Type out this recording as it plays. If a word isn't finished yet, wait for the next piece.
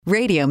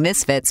Radio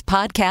Misfits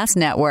Podcast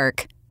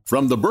Network.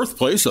 From the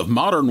birthplace of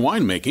modern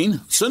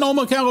winemaking,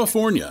 Sonoma,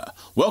 California,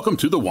 welcome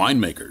to The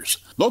Winemakers.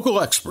 Local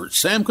experts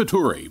Sam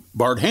Couturi,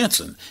 Bart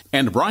Hansen,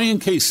 and Brian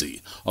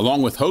Casey,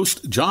 along with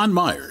host John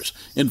Myers,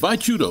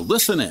 invite you to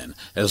listen in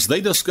as they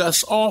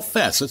discuss all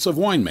facets of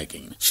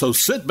winemaking. So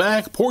sit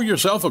back, pour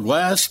yourself a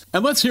glass,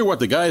 and let's hear what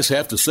the guys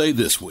have to say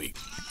this week.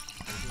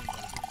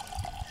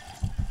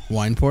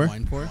 Wine pour?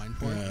 Wine pour?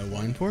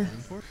 Wine pour?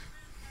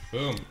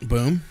 Boom.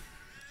 Boom.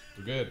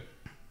 We're good.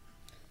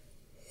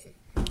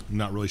 I'm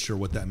not really sure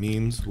what that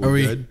means. Are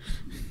we good?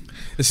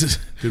 This is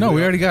We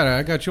already got it.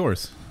 I got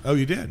yours. Oh,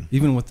 you did?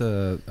 Even with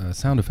the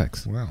sound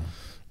effects. Wow.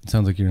 It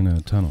sounds like you're in a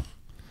tunnel.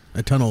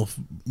 a tunnel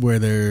where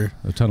they're...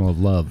 A tunnel of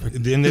love.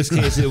 In this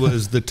case, it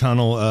was the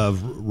tunnel of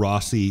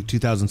Rosé,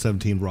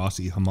 2017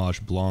 Rosé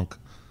Homage Blanc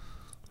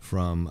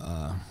from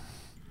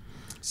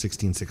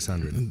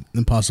 16600.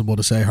 Impossible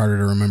to say, harder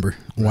to remember.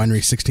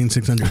 Winery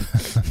 16600.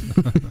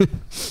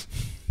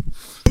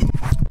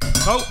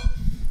 Oh!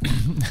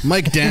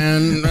 Mic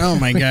down. Oh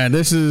my God.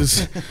 This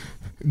is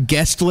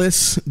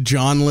guestless,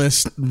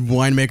 Johnless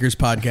Winemakers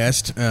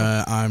podcast.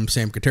 I'm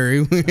Sam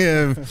Couturi. We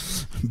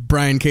have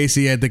Brian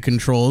Casey at the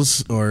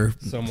controls, or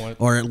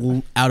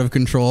out of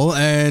control,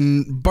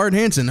 and Bart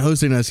Hansen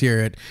hosting us here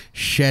at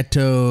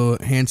Chateau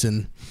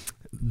Hansen,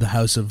 the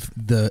house of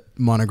the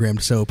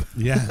monogrammed soap.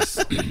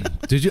 Yes.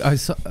 Did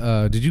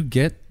you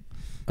get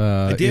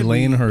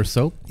Elaine her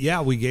soap?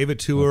 Yeah, we gave it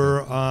to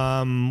her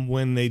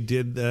when they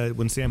did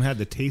when Sam had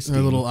the tasting.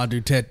 Her little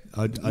Adutet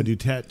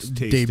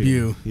tasting.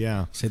 debut.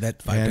 Yeah. Say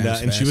that five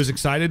times and she was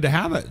excited to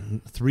have it.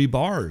 3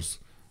 bars,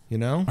 you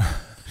know?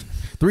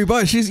 3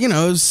 bars. She's,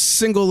 a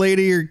single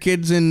lady or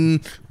kids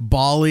in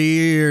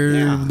Bali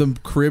or the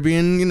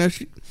Caribbean.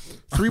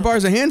 3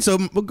 bars of hand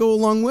soap will go a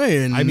long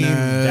way. And I mean,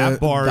 that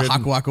bar, the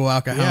Haka Waka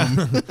Waka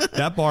Hum.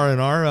 That bar in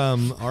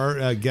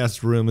our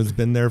guest room has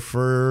been there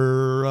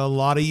for a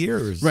lot of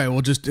years. Right.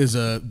 Well, just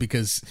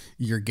because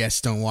your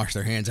guests don't wash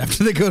their hands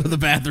after they go to the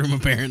bathroom.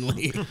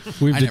 Apparently,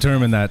 we've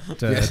determined that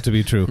to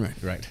be true.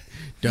 Right.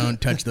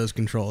 Don't touch those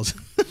controls.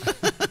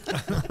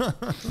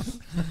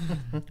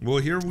 Well,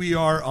 here we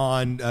are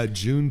on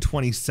June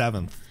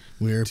 27th.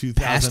 We're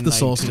past the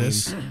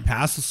solstice.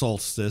 Past the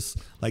solstice.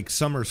 Like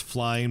summer's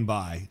flying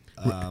by.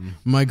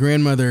 My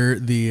grandmother,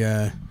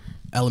 the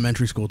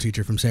elementary school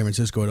teacher from San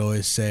Francisco, would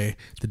always say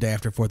the day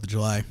after 4th of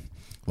July,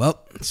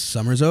 well,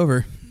 summer's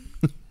over.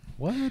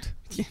 What?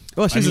 Yeah.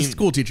 Well, she's a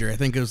school teacher. I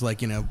think it was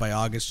like, by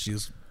August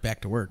she's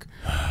back to work.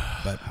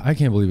 But I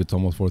can't believe it's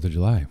almost 4th of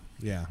July.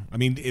 Yeah. I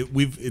mean,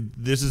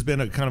 this has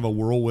been a kind of a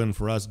whirlwind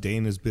for us.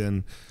 Dane has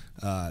been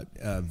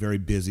very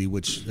busy,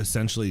 which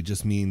essentially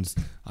just means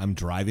I'm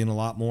driving a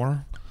lot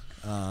more.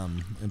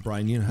 And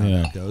Brian, you know how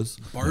that goes.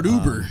 Bart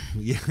Uber.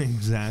 Yeah,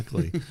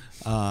 exactly.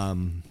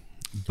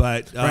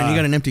 But Brian, you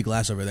got an empty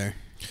glass over there.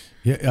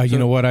 Yeah, you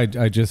know what?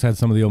 I just had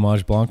some of the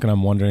Homage Blanc, and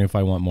I'm wondering if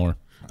I want more.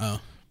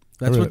 Oh,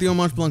 that's what the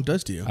Homage Blanc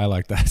does to you. I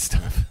like that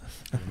stuff.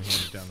 hold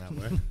it down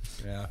that way.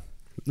 Yeah.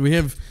 We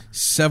have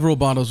several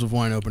bottles of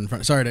wine open in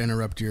front. Sorry to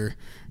interrupt your...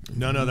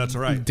 No, that's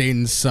all right.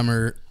 Dayton's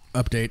summer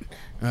update.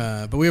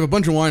 But we have a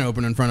bunch of wine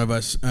open in front of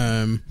us.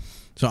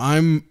 So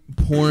I'm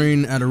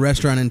pouring at a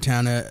restaurant in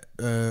town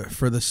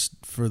for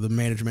the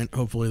management.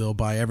 Hopefully they'll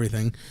buy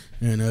everything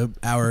in an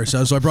hour or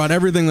so. So I brought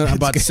everything. I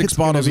bought 6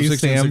 bottles of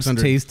Sam's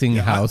 600. Tasting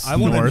House I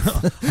want to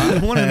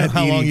know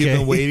how long EDK. you've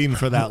been waiting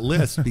for that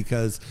list to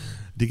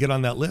get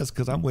on that list,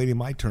 because I'm waiting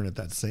my turn at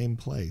that same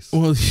place.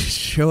 Well,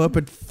 show up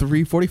at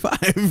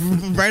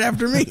 3:45 right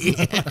after me.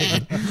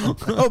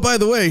 Oh, by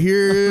the way,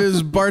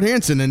 here's Bart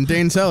Hansen and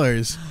Dane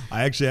Sellers.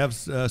 I actually have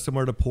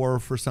somewhere to pour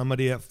for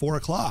somebody at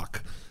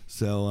 4:00.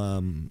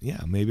 So,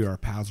 maybe our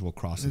paths will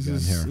cross again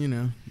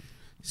here.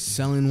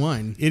 Selling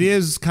wine. It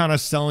is kind of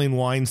selling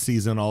wine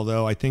season,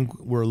 although I think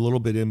we're a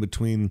little bit in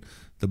between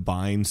the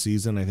buying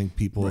season. I think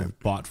people have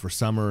bought for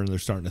summer and they're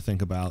starting to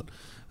think about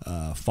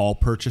fall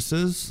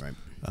purchases. Right.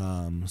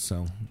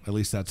 So at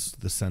least that's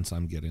the sense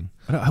I'm getting.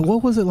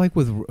 What was it like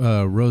with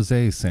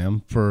Rosé,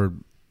 Sam?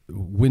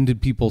 When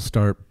did people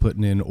start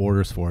putting in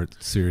orders for it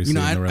seriously?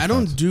 I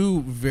don't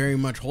do very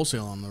much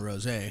wholesale on the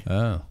Rosé.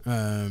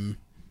 Oh.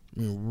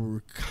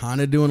 We're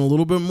kind of doing a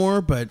little bit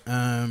more, but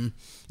the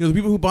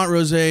people who bought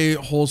Rosé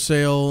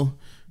wholesale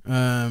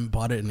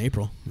bought it in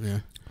April. Yeah,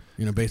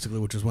 basically,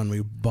 which is when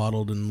we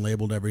bottled and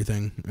labeled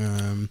everything.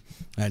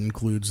 That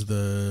includes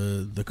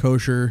the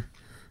kosher,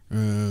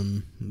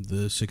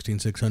 the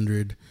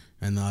 16600,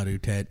 and the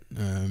Adutet.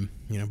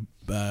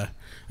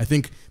 I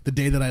think the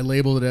day that I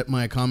labeled it at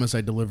my Akamas, I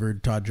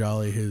delivered Todd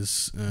Jolly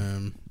his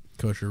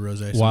kosher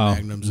rosé. Wow,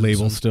 Magnums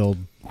label still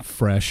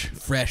fresh,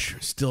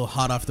 still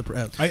hot off the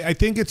press. I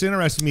think it's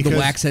interesting because the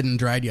wax hadn't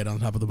dried yet on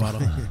top of the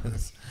bottle.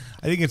 Yes.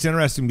 I think it's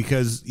interesting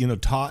because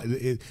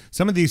Todd.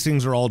 Some of these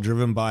things are all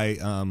driven by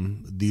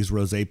these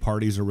rosé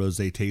parties or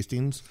rosé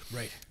tastings.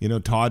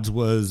 Right. Todd's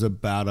was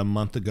about a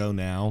month ago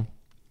now.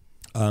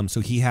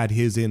 So he had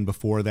his in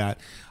before that.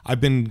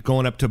 I've been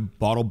going up to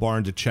Bottle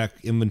Barn to check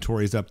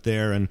inventories up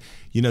there, and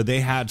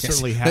they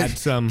certainly had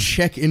some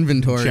check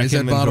inventories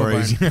at Bottle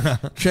Barn.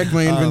 Check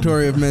my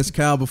inventory of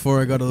mezcal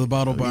before I go to the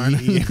Bottle Barn.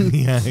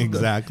 Yeah,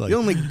 exactly. The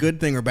only good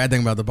thing or bad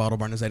thing about the Bottle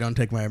Barn is I don't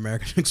take my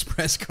American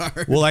Express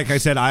card. Well, like I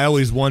said, I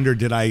always wondered,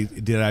 did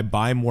I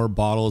buy more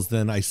bottles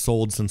than I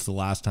sold since the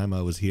last time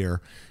I was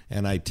here?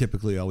 And I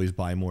typically always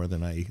buy more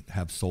than I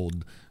have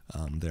sold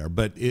there.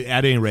 But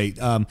at any rate,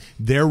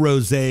 their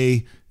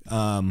rosé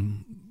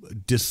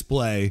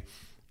display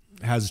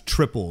has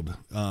tripled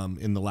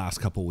in the last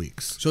couple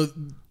weeks. So,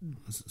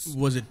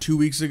 was it 2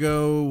 weeks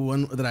ago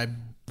that I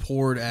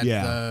poured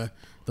at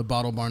the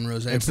Bottle Barn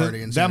Rosé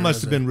party? That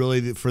must have been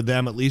really for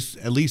them, at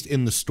least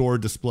in the store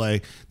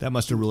display. That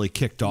must have really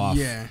kicked off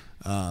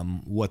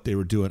what they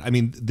were doing. I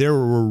mean, there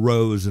were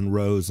rows and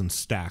rows and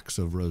stacks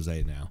of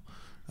rosé now.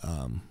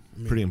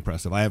 Pretty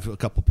impressive. I have a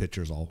couple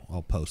pictures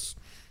I'll post.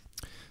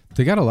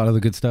 They got a lot of the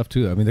good stuff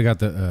too. I mean, they got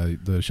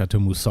the Chateau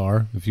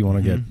Moussard if you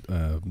want to get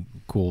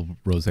cool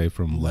rosé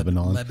from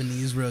Lebanon.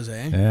 Lebanese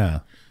rosé. Yeah,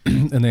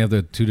 and they have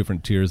the two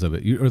different tiers of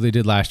it. Or they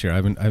did last year. I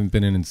haven't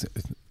been in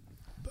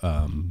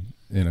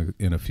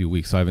a few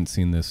weeks, so I haven't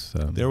seen this.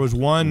 There was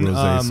one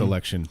rosé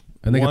selection,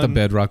 and they got the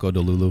Bedrock Eau de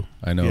Lulu.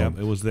 I know. Yeah,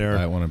 it was there.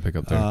 I want to pick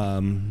up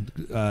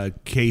there.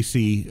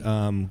 Casey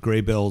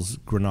Graybill's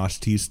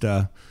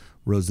Grenache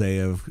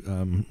rosé of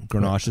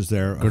Grenache is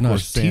there.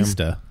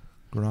 Grenache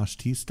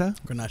Granachista?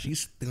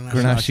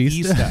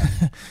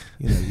 Granachista.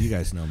 You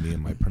guys know me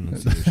and my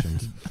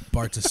pronunciations.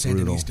 Bart's a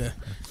Sandinista.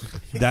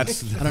 I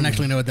don't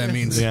actually know what that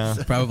means. Yeah.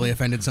 Probably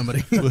offended somebody.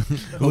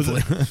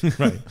 Hopefully.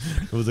 Right.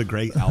 It was a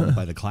great album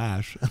by The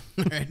Clash.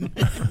 Right.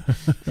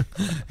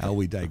 How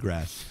we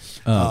digress.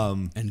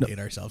 And date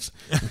ourselves.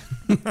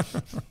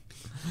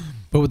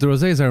 But with the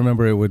rosés, I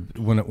remember it would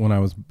when I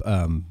was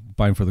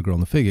buying for the girl in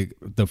the fig.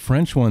 The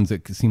French ones,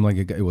 it seemed like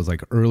it was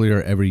like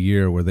earlier every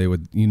year where they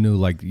would,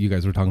 like you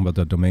guys were talking about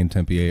the Domaine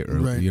Tempier, or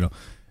right.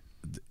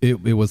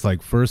 It was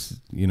like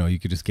first, you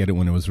could just get it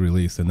when it was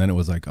released, and then it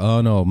was like,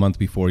 oh no, a month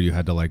before you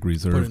had to like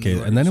reserve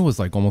case, and then it was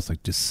like almost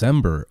like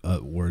December,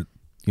 where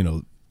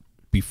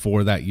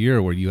before that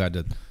year where you had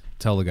to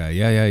tell the guy,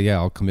 yeah,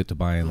 I'll commit to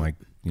buying like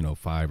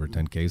 5 or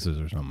 10 cases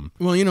or something.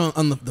 Well,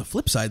 on the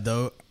flip side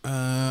though,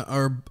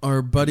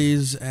 our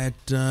buddies at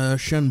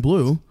Shen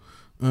Bleu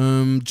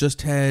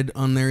just had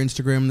on their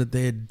Instagram that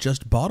they had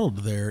just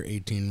bottled their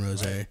 18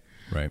 rosé.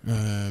 Right.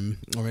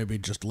 Or maybe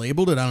just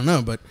labeled it. I don't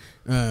know, but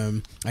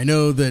I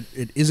know that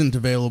it isn't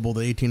available.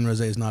 The 18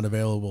 rosé is not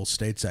available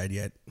stateside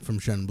yet from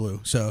Shen Bleu.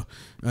 So,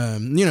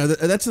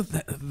 that's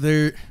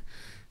the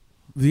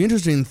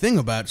interesting thing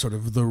about sort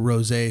of the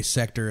rosé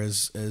sector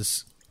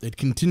as it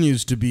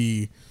continues to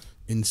be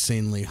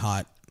insanely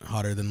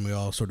hotter than we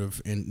all sort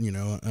of,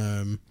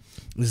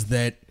 is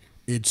that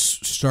it's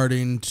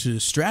starting to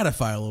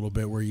stratify a little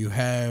bit, where you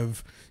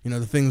have,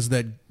 the things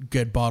that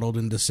get bottled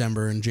in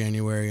December and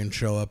January and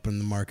show up in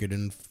the market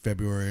in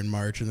February and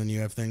March, and then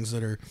you have things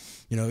that are,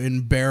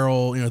 in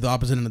barrel, the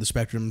opposite end of the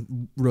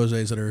spectrum,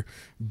 rosés that are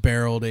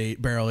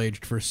barrel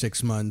aged for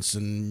 6 months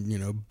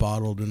and,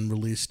 bottled and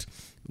released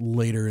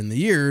later in the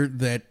year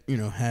that,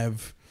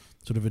 have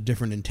sort of a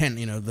different intent.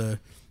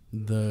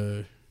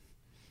 The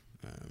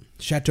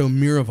Chateau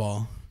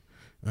Miraval,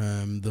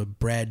 the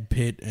Brad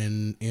Pitt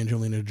and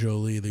Angelina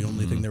Jolie, the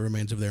only thing that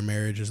remains of their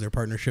marriage is their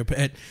partnership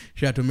at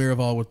Chateau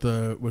Miraval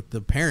with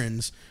the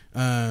Perrins,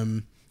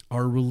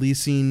 are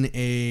releasing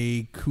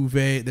a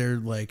cuvée. They're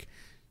like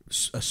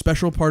a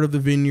special part of the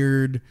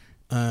vineyard.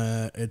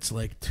 It's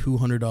like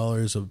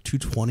 $200 of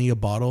 $220 a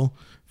bottle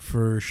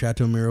for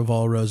Chateau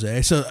Miraval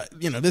Rosé. So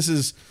this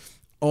is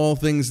all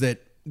things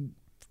that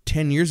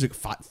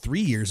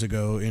 3 years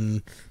ago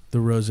in the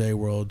rosé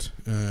world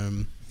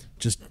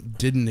just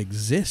didn't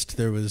exist.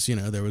 There was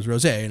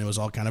rosé, and it was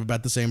all kind of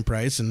about the same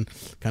price and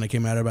kind of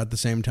came out about the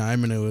same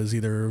time, and it was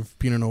either of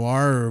Pinot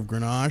Noir or of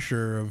Grenache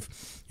or of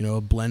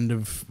a blend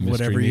of mystery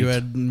whatever meat. You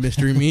had,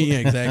 mystery meat. Yeah,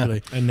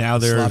 exactly. And now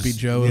there's Sloppy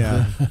Joe.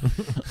 Yeah.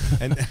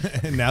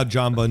 and now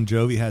John Bon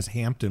Jovi has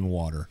Hampton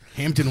water.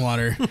 Hampton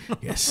water.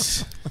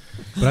 Yes.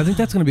 But I think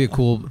that's going to be a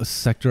cool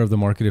sector of the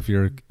market if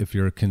you're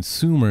a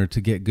consumer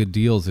to get good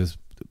deals. Is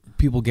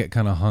people get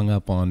kind of hung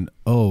up on,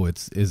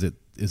 is it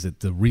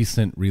the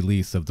recent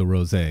release of the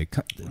rosé?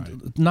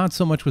 Right. Not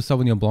so much with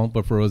Sauvignon Blanc,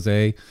 but for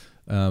rosé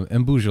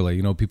and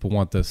Beaujolais, people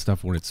want the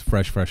stuff where it's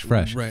fresh.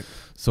 Right.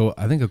 So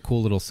I think a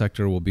cool little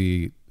sector will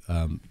be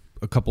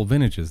a couple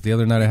vintages. The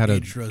other night I had a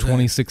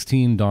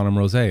 2016 Donham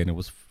rosé, and it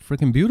was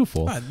freaking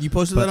beautiful. You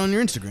posted that on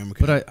your Instagram.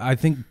 Okay. But I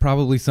think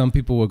probably some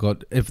people would go,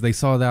 if they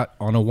saw that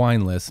on a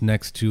wine list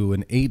next to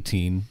an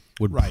 18,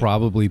 would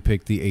probably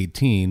pick the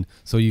 18.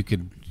 So you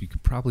could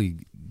probably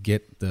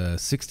get the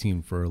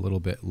 16 for a little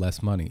bit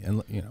less money,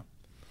 and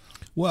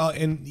Well,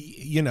 and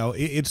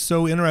it's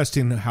so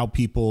interesting how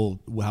people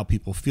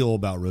feel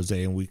about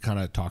rosé, and we kind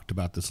of talked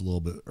about this a little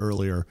bit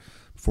earlier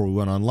before we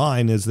went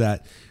online. Is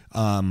that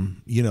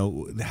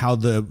how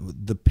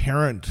the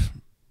parent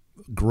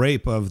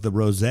grape of the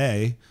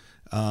rosé,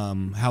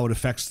 how it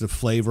affects the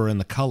flavor and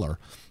the color.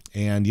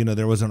 And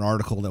there was an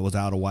article that was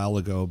out a while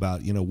ago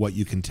about what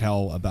you can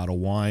tell about a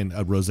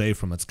rosé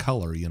from its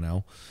color.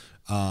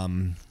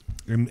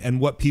 and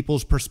what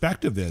people's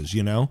perspective is.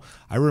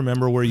 I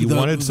remember where you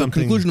wanted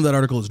something. The conclusion of that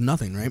article is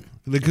nothing, right?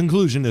 The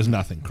conclusion is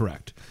nothing,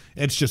 correct.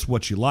 It's just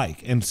what you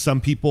like. And some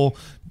people,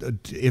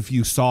 if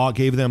you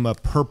gave them a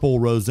purple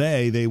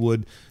rosé, they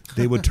would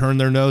turn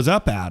their nose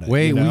up at it.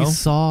 Wait,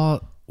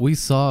 we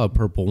saw a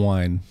purple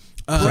wine.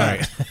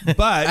 Right.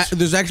 But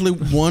there's actually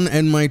one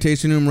in my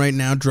tasting room right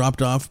now,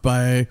 dropped off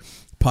by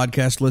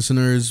podcast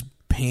listeners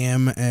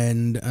Pam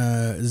and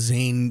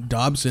Zane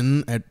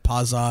Dobson at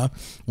Paza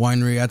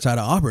Winery outside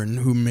of Auburn,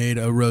 who made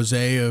a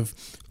rosé of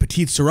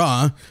Petite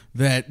Syrah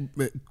that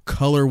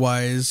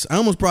color-wise, I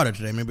almost brought it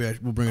today. Maybe I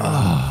will bring it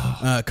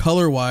on.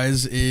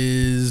 Color-wise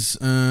is,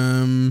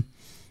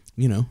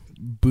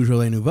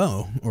 Beaujolais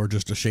Nouveau, or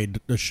just a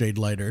shade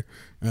lighter.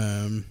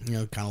 Kind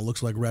of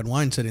looks like red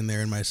wine sitting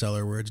there in my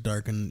cellar where it's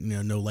dark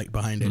and no light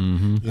behind it.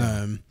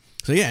 Mm-hmm.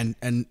 Yeah.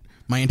 And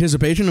my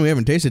anticipation, we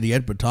haven't tasted it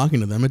yet, but talking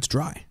to them, it's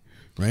dry.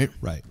 Right.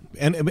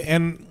 And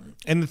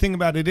the thing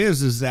about it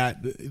is that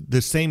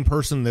the same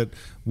person that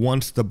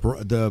wants the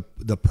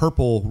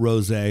purple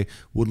rosé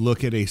would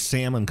look at a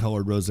salmon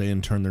colored rosé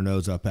and turn their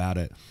nose up at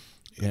it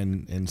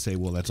and say,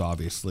 well, that's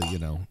obviously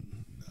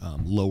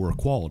lower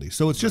quality.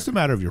 So it's just a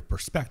matter of your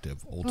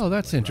perspective. Ultimately,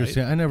 that's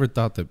interesting. Right? I never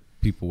thought that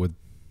people would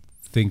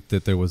think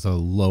that there was a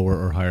lower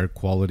or higher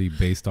quality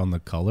based on the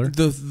color.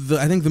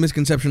 I think the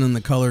misconception in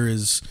the color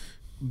is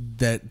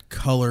that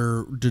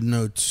color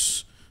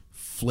denotes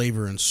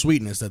flavor and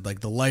sweetness, that like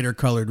the lighter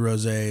colored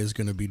rosé is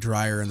going to be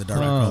drier and the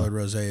darker colored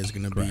rosé is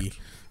going to be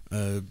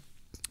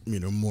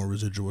more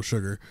residual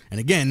sugar. And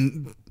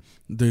again,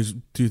 there's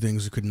two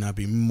things that could not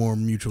be more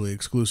mutually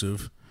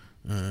exclusive.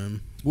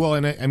 Well,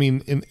 and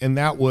and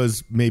that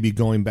was maybe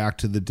going back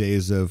to the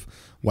days of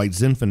White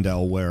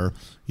Zinfandel, where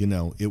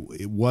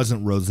it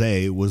wasn't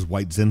rosé, it was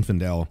White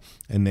Zinfandel,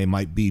 and they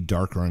might be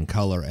darker in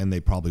color, and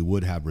they probably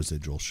would have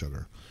residual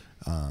sugar.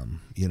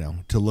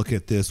 To look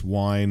at this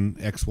wine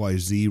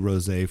XYZ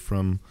rosé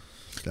from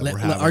that we're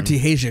having. Artie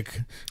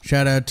Hajek,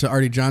 shout out to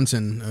Artie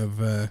Johnson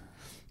of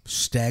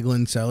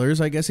Staglin Cellars.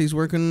 I guess he's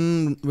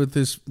working with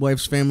his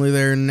wife's family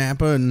there in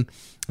Napa, and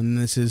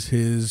this is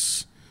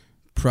his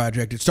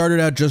project. It started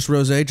out just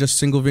rosé, just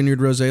single vineyard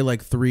rosé,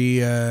 like three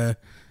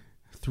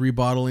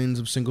bottlings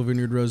of single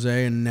vineyard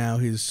rosé, and now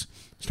he's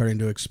starting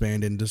to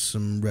expand into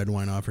some red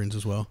wine offerings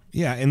as well.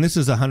 Yeah, and this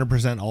is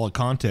 100%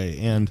 Alicante,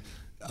 and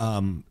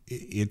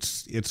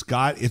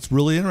it's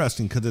really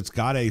interesting because it's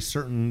got a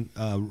certain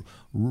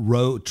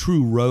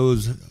true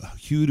rose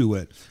hue to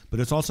it, but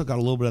it's also got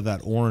a little bit of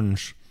that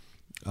orange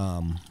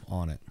on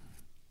it.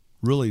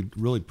 Really,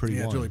 really pretty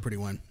wine. It's really pretty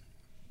wine.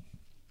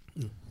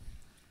 You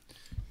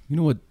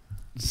know what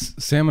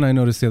Sam and I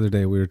noticed the other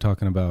day? We were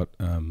talking about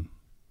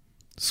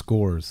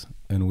scores,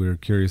 and we were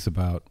curious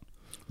about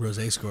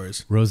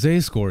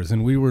rosé scores,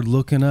 and we were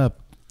looking up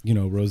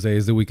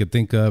rosés that we could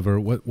think of, or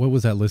what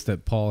was that list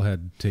that Paul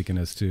had taken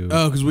us to?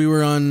 Oh, because we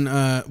were on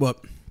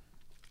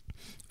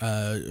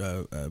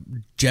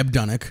Jeb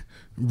Dunnick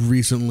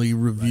recently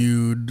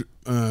reviewed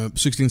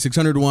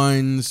 16600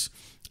 wines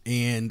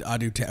and a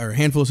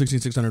handful of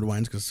 16600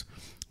 wines, because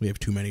we have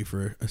too many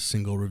for a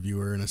single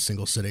reviewer in a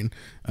single sitting,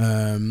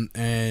 and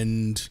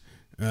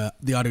the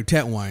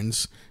Audoutet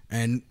wines,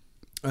 and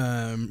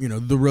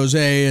the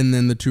rosé, and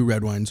then the two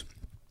red wines.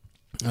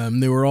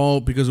 They were all,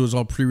 because it was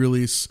all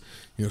pre-release,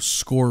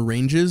 score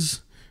ranges.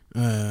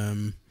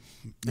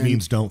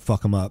 Means don't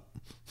fuck them up.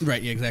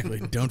 Right, yeah, exactly.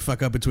 Don't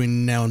fuck up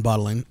between now and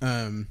bottling.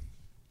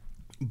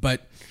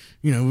 But,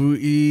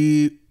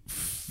 we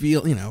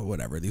feel,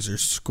 whatever. These are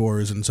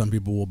scores, and some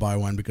people will buy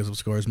wine because of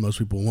scores. Most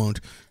people won't.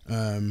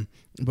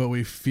 But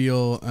we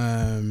feel,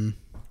 that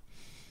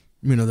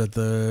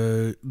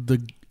the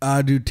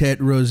Audoutet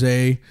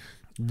Rosé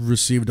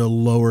received a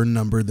lower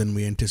number than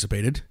we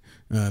anticipated.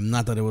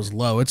 Not that it was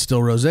low. It's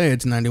still rosé.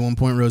 It's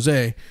 91-point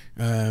rosé.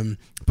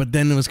 But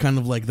then it was kind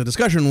of like the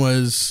discussion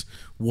was,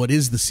 what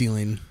is the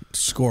ceiling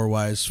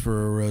score-wise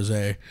for a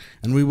rosé?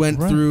 And we went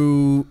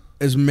through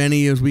as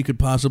many as we could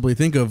possibly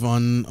think of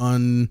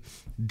on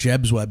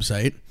Jeb's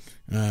website.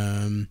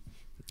 I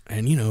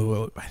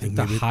think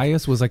the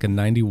highest was like a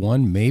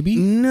 91, maybe?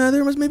 No,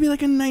 there was maybe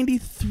like a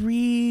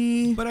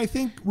 93. But I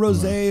think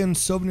rosé and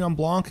Sauvignon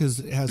Blanc has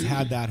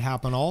had that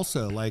happen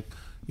also. Like,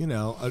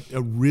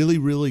 a really,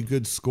 really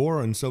good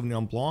score in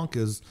Sauvignon Blanc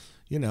is,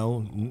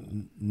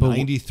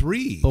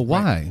 93. But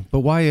why? Right? But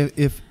why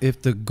if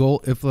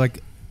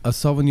like a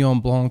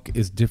Sauvignon Blanc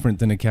is different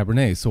than a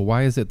Cabernet? So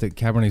why is it that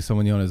Cabernet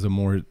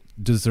Sauvignon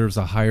deserves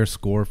a higher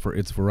score for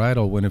its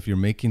varietal, when if you're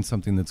making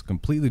something that's a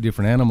completely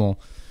different animal,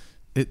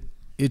 it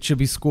should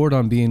be scored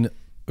on being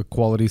a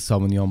quality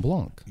Sauvignon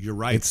Blanc? You're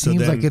right. It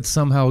seems like it's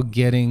somehow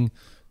getting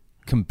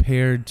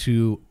compared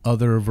to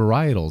other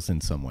varietals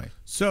in some way.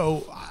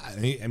 So,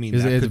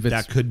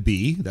 that could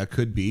be,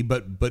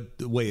 but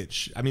the way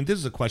this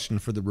is a question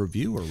for the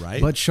reviewer,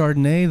 right? But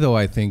Chardonnay, though,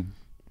 I think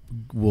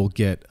will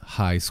get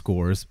high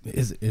scores?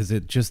 Is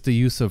it just the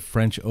use of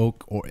French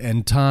oak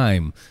and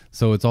time?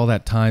 So it's all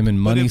that time and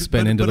money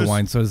spent into the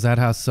wine. So is that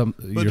how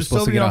you're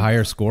supposed to get a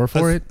higher score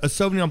for it? A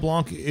Sauvignon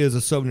Blanc is a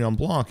Sauvignon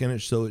Blanc,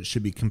 and so it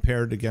should be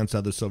compared against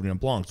other Sauvignon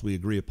Blancs. We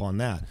agree upon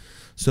that.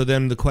 So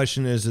then the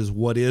question is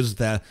what is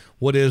the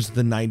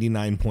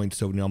 99-point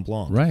Sauvignon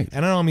Blanc? Right.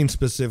 And I don't mean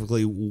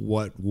specifically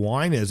what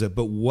wine is it,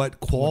 but what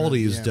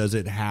qualities does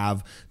it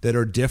have that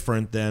are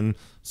different than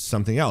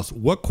something else?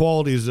 What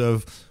qualities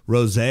of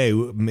Rosé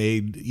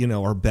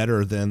are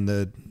better than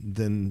the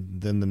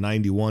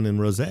 91 in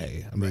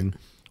Rosé? I mean,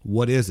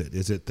 what is it?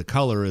 Is it the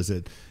color? Is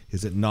it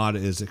not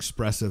as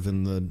expressive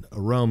in the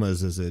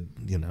aromas? Is it,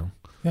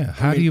 Yeah.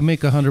 How do you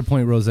make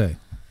 100-point Rosé?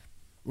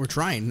 We're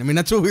trying. I mean,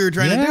 that's what we were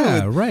trying to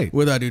do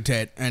with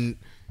Adutet. And,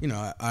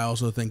 I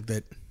also think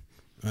that,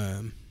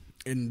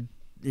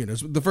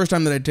 the first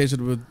time that I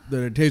tasted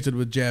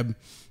with Jeb,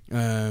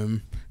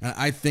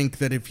 I think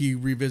that if he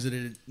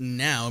revisited it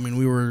now, I mean,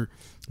 we were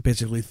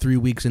basically 3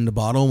 weeks into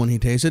bottle when he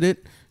tasted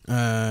it,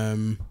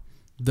 I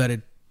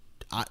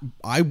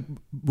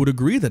would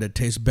agree that it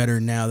tastes better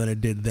now than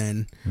it did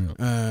then.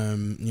 Yeah.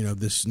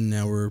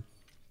 Now we're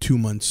 2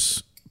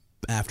 months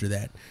after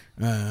that.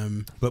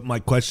 But my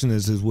question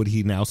is would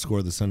he now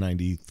score this a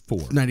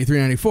 94? 93,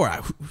 94.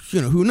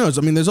 Who knows?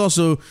 I mean, there's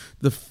also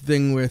the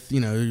thing with,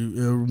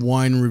 a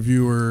wine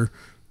reviewer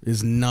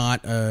is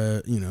not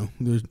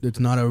it's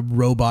not a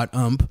robot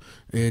ump.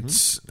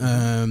 It's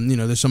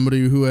there's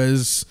somebody who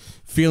has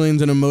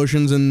feelings and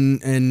emotions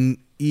and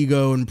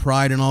ego and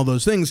pride and all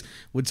those things.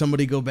 Would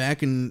somebody go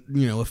back and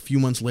a few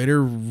months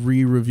later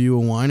re-review a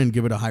wine and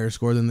give it a higher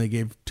score than they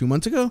gave 2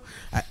 months ago?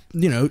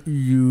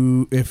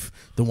 If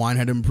the wine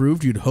had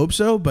improved, you'd hope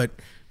so, but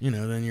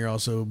then you're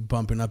also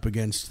bumping up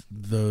against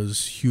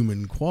those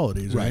human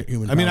qualities, right?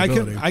 Human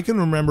I can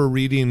remember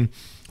reading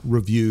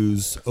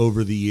reviews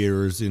over the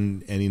years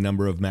in any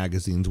number of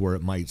magazines where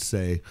it might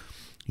say,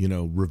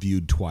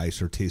 reviewed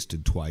twice or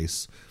tasted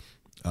twice.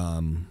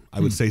 I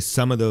would say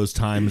some of those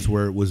times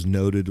where it was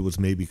noted was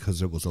maybe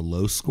because it was a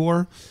low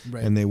score,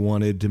 and they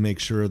wanted to make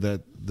sure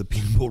that the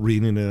people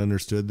reading it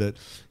understood that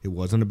it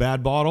wasn't a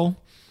bad bottle.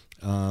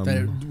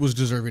 That it was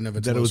deserving of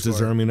its low score.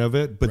 Deserving of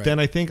it. But then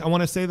I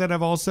want to say that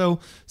I've also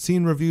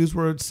seen reviews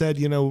where it said,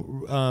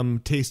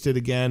 taste it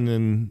again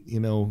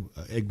and,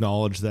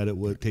 acknowledge that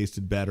it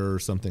tasted better or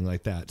something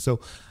like that. So,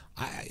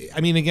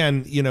 I mean,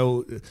 again,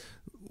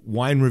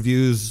 wine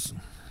reviews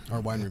are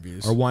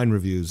wine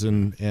reviews,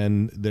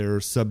 and they're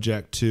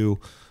subject to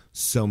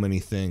so many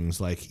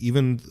things. Like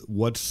even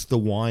what's the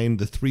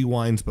 3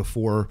 wines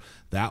before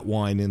that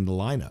wine in the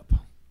lineup,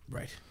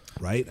 right?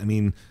 I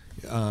mean,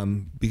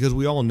 because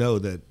we all know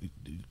that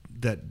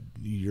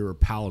your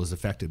palate is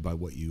affected by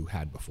what you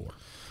had before.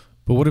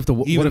 But what if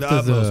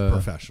the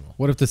professional?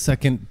 What if the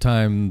second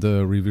time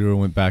the reviewer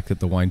went back that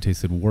the wine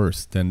tasted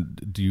worse? Then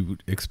do you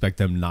expect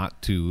them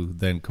not to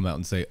then come out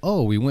and say,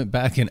 "Oh, we went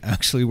back and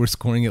actually we're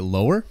scoring it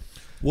lower"?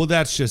 Well,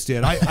 that's just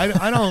it. I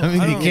don't. I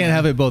mean, you can't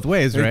have it both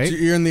ways, right?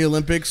 You're in the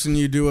Olympics and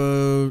you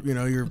do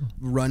your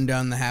run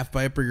down the half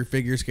pipe or your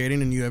figure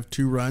skating, and you have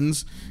 2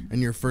 runs,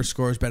 and your first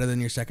score is better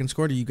than your second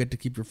score. Do you get to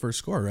keep your first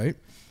score, right?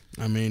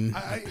 I mean,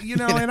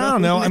 and I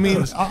don't know. I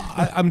mean,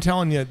 I'm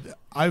telling you,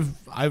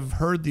 I've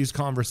heard these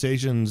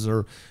conversations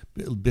or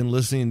been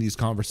listening to these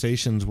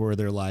conversations where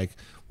they're like,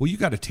 well, you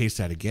got to taste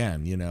that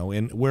again,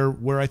 and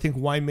where I think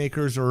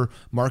winemakers or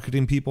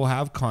marketing people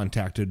have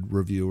contacted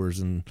reviewers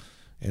and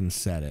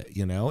said it,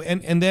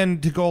 and then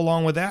to go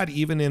along with that,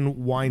 even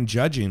in wine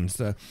judgings,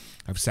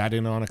 I've sat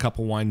in on a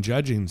couple wine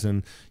judgings,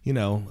 and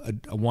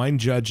a wine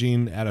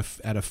judging at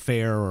a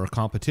fair or a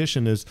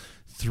competition is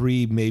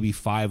 3, maybe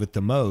 5 at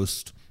the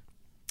most.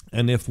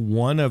 And if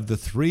one of the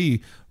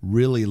 3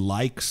 really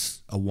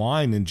likes a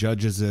wine and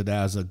judges it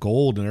as a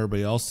gold and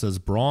everybody else says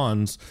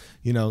bronze,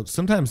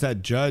 sometimes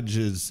that judge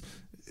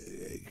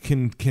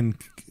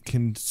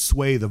can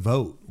sway the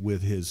vote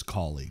with his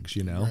colleagues,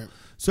 Right.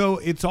 So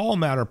it's all a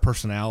matter of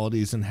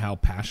personalities and how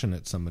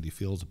passionate somebody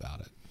feels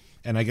about it.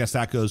 And I guess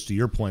that goes to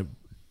your point,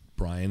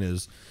 Brian,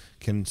 is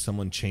can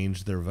someone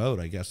change their vote?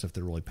 I guess if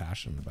they're really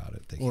passionate about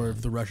it. Or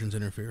if the Russians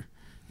interfere.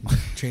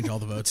 Change all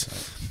the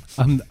votes.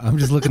 I'm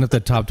just looking at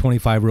the top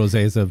 25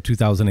 rosés of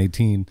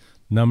 2018.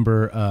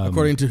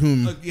 According to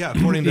whom?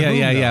 According to whom?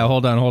 Yeah.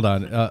 Hold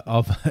on.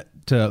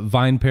 To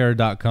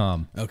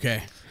vinepair.com.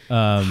 Okay.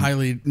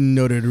 Highly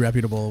noted,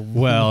 reputable.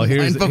 Well,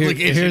 here's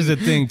the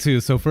thing too.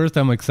 So first,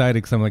 I'm excited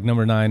because I'm like,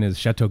 number 9 is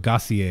Chateau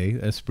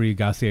Gassier, Esprit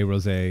Gassier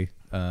Rosé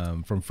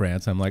from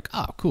France. I'm like,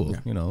 cool.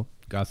 Yeah.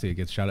 Gassier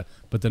gets shot at.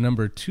 But the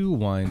number 2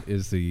 wine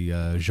is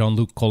the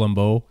Jean-Luc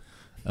Colombo.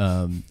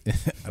 And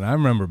I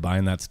remember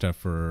buying that stuff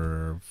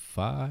for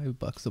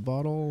 $5 a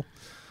bottle.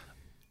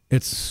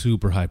 It's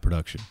super high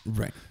production,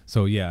 right?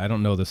 So yeah, I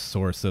don't know the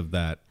source of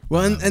that.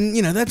 Well, and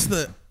that's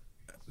the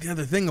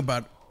other thing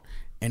about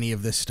any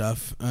of this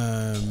stuff.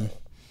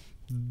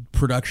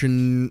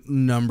 Production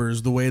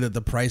numbers, the way that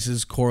the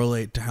prices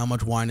correlate to how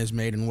much wine is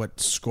made and what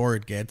score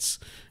it gets.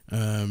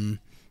 The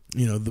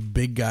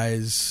big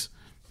guys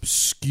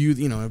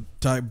skew.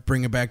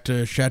 Bring it back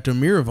to Chateau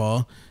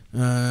Miraval.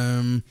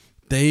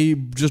 They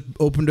just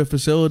opened a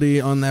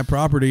facility on that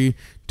property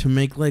to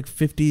make like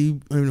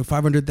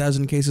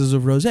 500,000 cases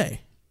of rosé.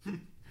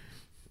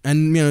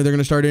 And, they're going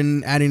to start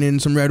adding in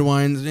some red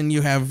wines, and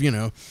you have,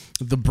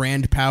 the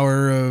brand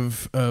power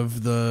of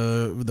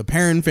the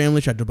Perrin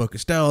family, Chateau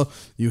Castell.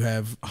 You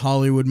have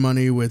Hollywood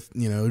money with,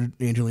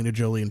 Angelina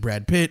Jolie and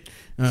Brad Pitt.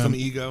 Some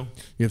ego.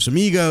 You have some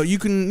ego. You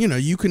can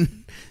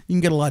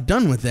get a lot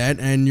done with that,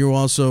 and you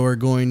also are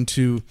going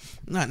to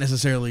not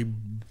necessarily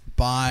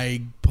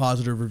buy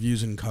positive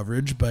reviews and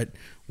coverage, but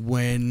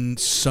when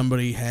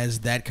somebody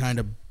has that kind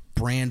of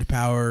brand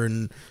power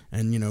and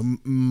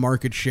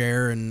market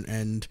share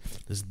and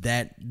is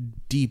that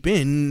deep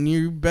in,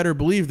 you better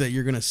believe that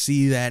you're going to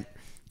see that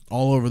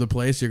all over the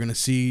place. You're going to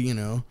see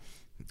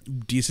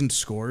decent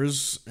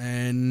scores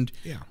and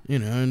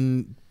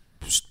and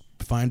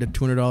find a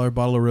 $200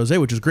 bottle of rosé,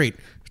 which is great.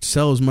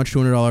 Sell as much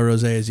 $200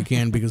 rosé as you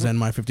can, because then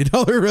my $50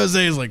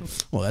 rosé is like,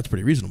 well, that's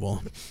pretty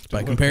reasonable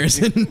by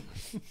comparison.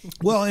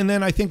 Well, and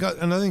then I think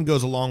another thing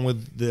goes along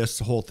with this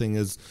whole thing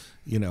is,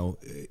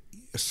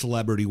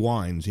 celebrity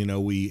wines.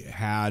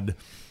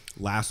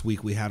 Last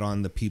week we had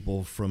on the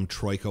people from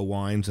Troika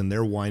Wines, and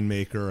their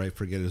winemaker, I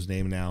forget his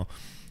name now,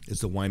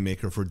 is the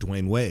winemaker for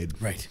Dwayne Wade.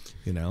 Right.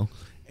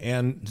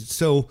 And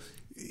so,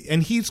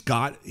 and he's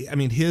got,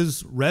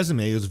 his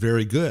resume is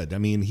very good.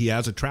 He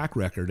has a track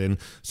record. And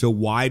so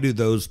why do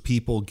those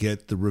people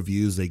get the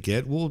reviews they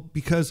get? Well,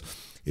 because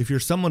if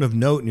you're someone of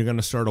note and you're going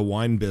to start a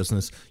wine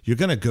business, you're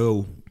going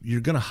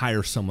to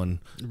hire someone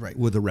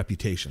with a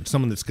reputation,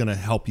 someone that's going to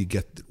help you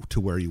get to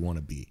where you want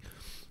to be.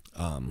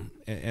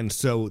 And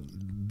so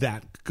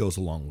that goes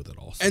along with it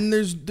also. And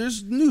there's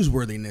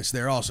newsworthiness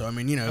there also. I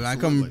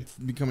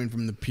coming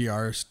from the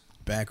PR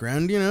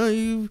background,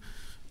 you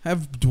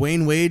have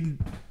Dwayne Wade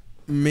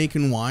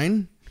making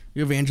wine.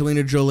 You have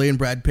Angelina Jolie and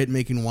Brad Pitt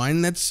making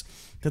wine. That's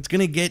going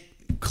to get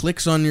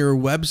clicks on your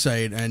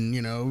website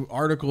and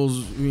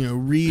articles,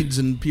 reads,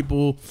 and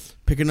people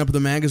picking up the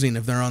magazine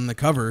if they're on the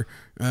cover.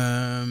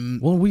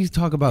 Well, we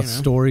talk about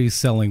stories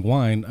selling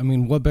wine.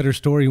 What better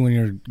story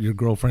when your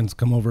girlfriends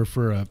come over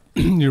for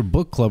your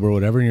book club or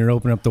whatever, and you're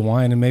opening up the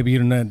wine, and maybe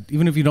you're not,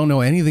 even if you don't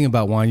know anything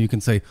about wine, you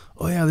can say,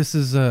 "Oh yeah, this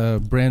is the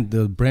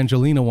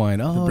Brangelina wine."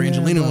 Oh, the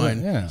Brangelina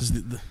wine. Yeah.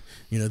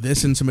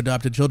 This and some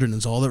adopted children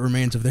is all that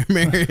remains of their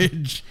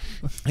marriage.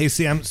 Hey,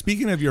 Sam,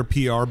 speaking of your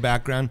PR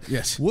background,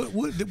 yes. What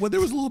there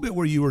was a little bit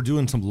where you were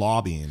doing some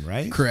lobbying,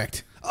 right?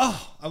 Correct.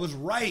 Oh, I was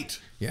right.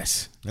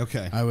 Yes.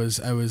 Okay. I was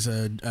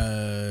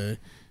a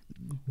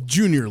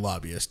junior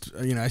lobbyist.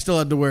 I still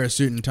had to wear a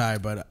suit and tie,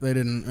 but they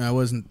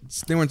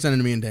weren't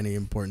sending me into any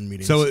important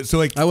meetings.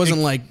 So I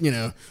wasn't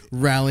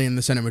rallying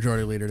the Senate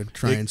Majority Leader to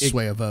try and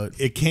sway a vote.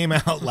 It came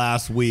out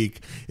last week.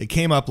 It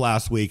came up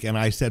last week, and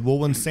I said, well,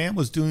 when Sam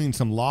was doing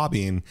some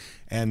lobbying,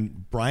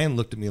 and Brian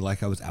looked at me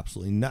like I was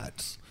absolutely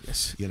nuts.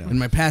 Yes. In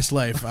my past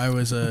life, I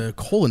was a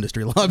coal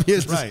industry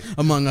lobbyist, right,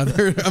 among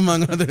other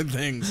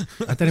things.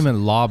 I thought he meant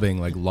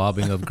lobbing, like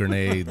lobbing of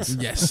grenades.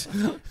 Yes.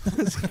 Well,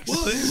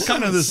 it's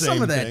kind of the same.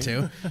 Some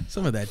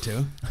of that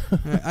too.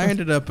 I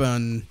ended up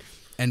on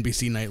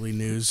NBC Nightly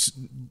News.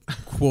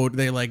 Quote: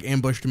 they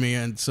ambushed me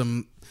on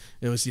some.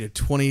 It was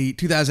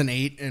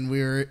 2008, and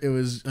it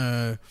was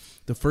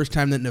the first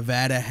time that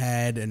Nevada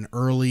had an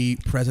early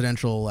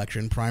presidential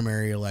election,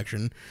 primary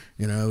election.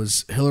 It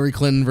was Hillary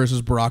Clinton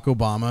versus Barack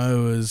Obama.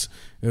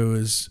 It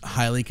was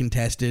highly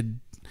contested,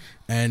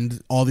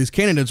 and all these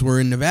candidates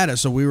were in Nevada.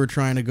 So we were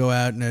trying to go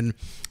out, and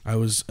I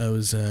was what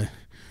was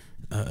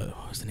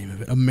the name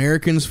of it?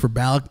 Americans for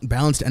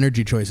Balanced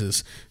Energy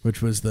Choices,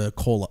 which was the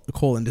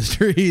coal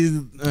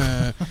industry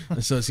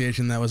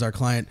association that was our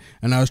client.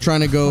 And I was trying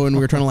to go, and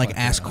we were trying to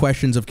ask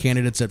questions of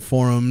candidates at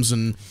forums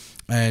and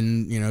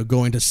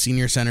going to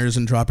senior centers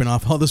and dropping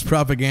off all this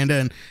propaganda.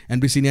 And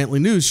NBC Nightly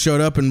News showed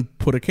up and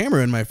put a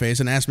camera in my face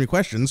and asked me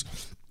questions.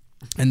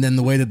 And then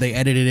the way that they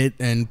edited it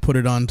and put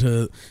it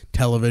onto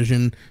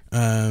television,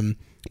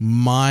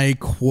 my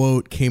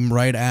quote came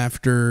right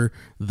after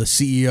the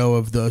CEO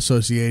of the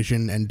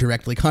association and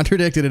directly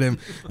contradicted him.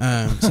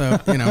 My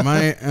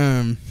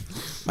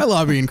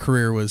lobbying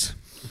career was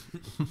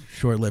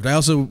short-lived. I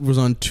also was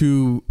on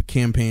 2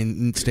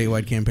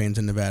 statewide campaigns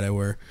in Nevada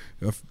where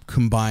a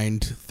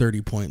combined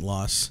 30-point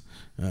loss.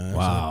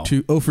 Wow.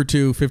 So 0 for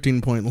 2,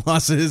 15-point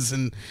losses.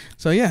 And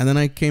then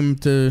I came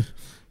to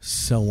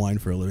sell wine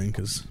for a living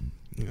because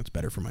it's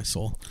better for my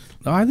soul.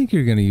 I think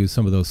you're going to use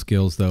some of those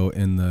skills, though,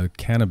 in the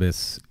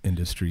cannabis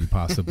industry,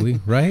 possibly,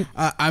 right?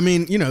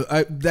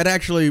 That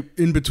actually,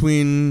 in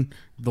between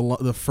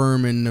the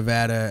firm in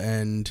Nevada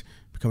and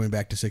coming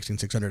back to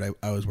 16600,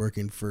 I was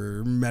working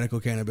for medical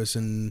cannabis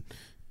in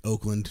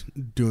Oakland,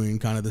 doing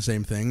kind of the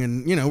same thing.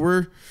 And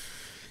we're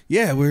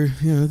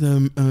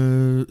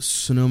the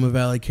Sonoma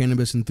Valley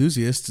Cannabis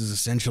Enthusiasts is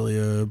essentially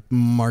a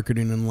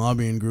marketing and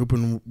lobbying group,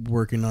 and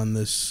working on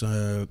this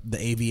the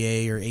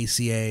AVA or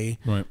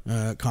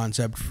ACA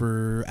concept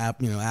for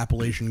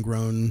Appalachian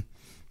grown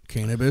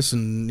cannabis.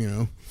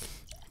 And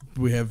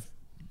we have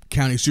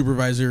county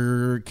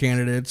supervisor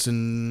candidates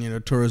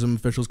and tourism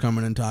officials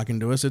coming and talking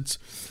to us.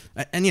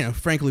 And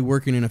frankly,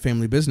 working in a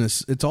family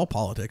business, it's all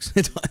politics.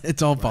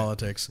 It's all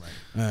politics.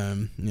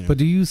 Right. But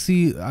do you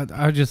see?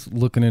 I was just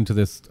looking into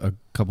this a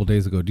couple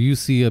days ago. Do you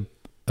see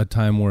a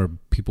time where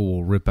people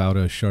will rip out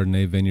a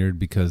Chardonnay vineyard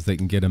because they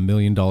can get $1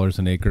 million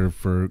an acre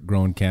for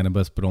growing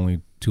cannabis, but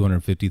only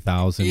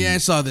 $250,000? Yeah, I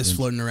saw this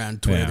floating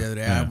around Twitter the other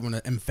day. Yeah. I want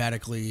to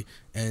emphatically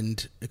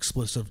and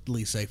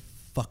explicitly say,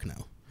 fuck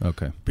no.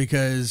 Okay.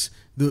 Because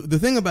the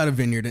thing about a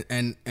vineyard,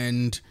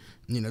 and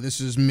this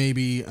is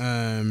maybe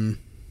sort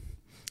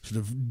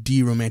of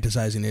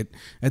de-romanticizing it.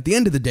 At the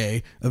end of the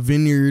day, a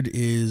vineyard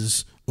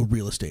is a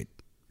real estate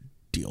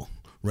deal.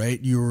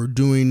 Right, you're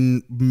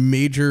doing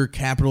major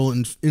capital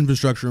and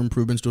infrastructure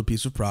improvements to a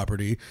piece of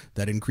property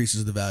that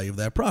increases the value of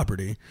that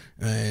property.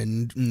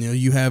 And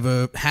you have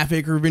a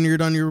half-acre vineyard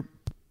on your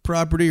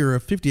property or a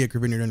 50-acre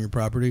vineyard on your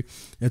property.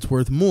 It's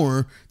worth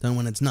more than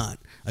when it's not.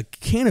 A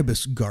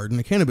cannabis garden,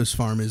 a cannabis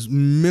farm, is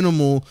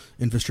minimal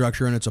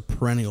infrastructure, and it's a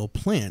perennial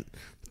plant.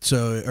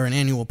 Or an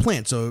annual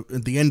plant. So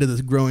at the end of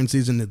the growing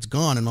season, it's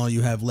gone, and all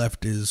you have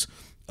left is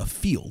a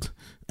field.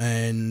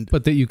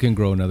 But that you can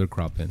grow another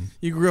crop in.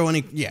 You can grow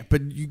any,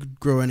 but you could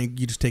grow any.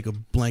 You just take a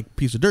blank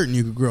piece of dirt and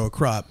you could grow a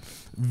crop.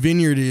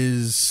 Vineyard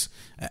is,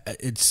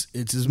 it's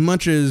as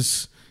much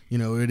as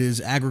it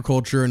is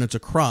agriculture and it's a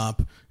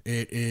crop.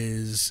 It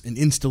is an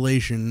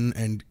installation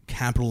and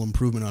capital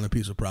improvement on a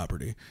piece of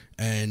property.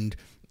 And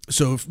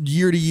so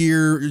year to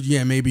year,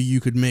 maybe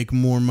you could make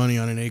more money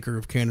on an acre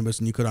of cannabis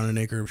than you could on an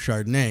acre of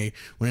Chardonnay.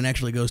 When it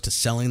actually goes to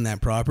selling that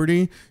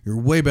property, you're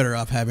way better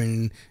off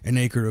having an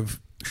acre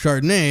of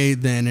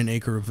Chardonnay than an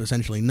acre of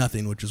essentially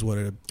nothing, which is what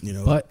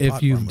But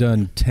if you've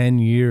done 10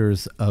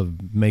 years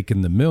of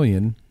making the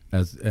million,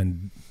 yes.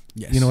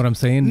 You know what I'm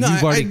saying? No,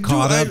 you've already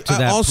caught up to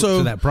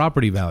that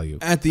property value.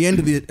 At the end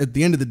of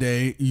the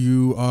day,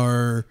 you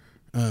are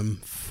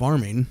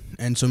farming,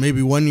 and so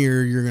maybe one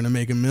year you're going to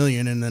make $1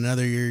 million, and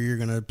another year you're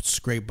going to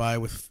scrape by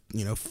with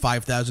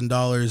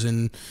 $5,000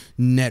 in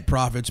net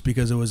profits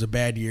because it was a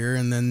bad year,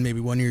 and then maybe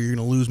one year you're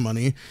going to lose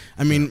money.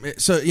 I mean,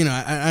 so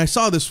I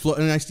saw this flow,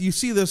 and you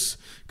see this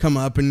come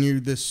up,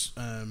 and this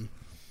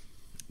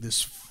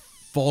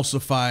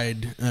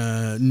falsified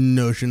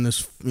notion,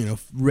 this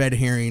red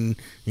herring,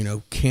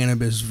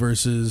 cannabis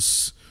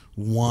versus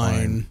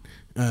wine.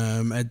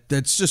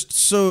 That's just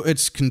so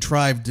it's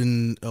contrived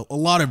in a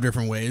lot of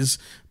different ways,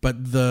 but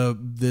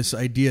this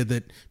idea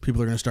that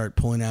people are going to start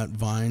pulling out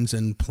vines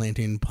and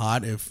planting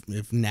pot if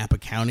Napa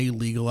County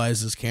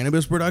legalizes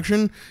cannabis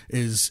production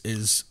is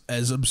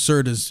as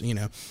absurd as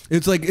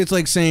it's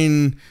like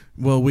saying,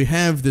 well, we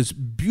have this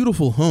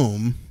beautiful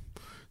home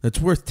that's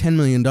worth $10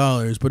 million,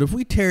 but if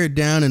we tear it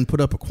down and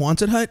put up a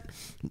Quonset hut,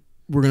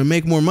 we're going to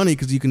make more money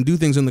because you can do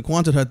things in the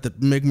Quonset hut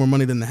that make more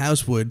money than the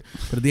house would.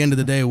 But at the end of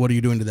the day, what are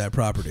you doing to that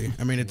property?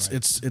 I mean, it's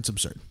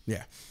absurd.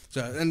 Yeah.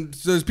 So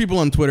there's people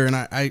on Twitter, and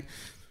I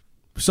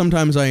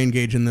sometimes I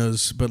engage in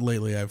those, but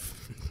lately I've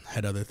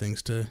had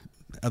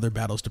other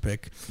battles to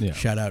pick. Yeah.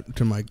 Shout out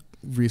to my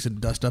recent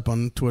dust up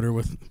on Twitter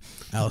with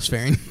Alice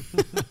Faring.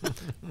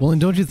 Well,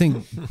 and don't you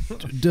think,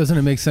 doesn't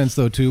it make sense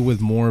though too, with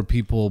more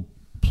people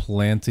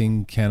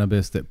planting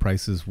cannabis, that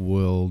prices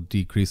will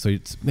decrease, so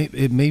it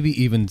maybe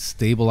even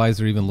stabilize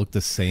or even look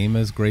the same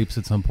as grapes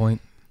at some point?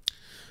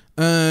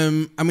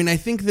 I mean, I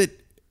think that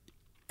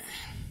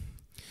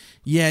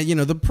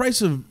the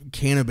price of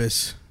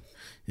cannabis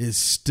is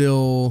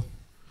still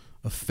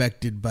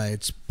affected by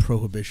its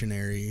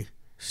prohibitionary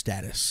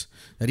status.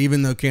 That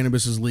even though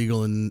cannabis is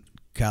legal in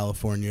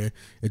California,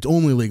 it's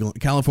only legal.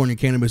 California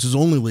cannabis is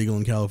only legal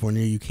in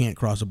California. You can't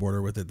cross a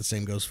border with it. The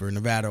same goes for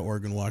Nevada,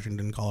 Oregon,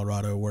 Washington,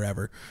 Colorado,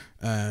 wherever.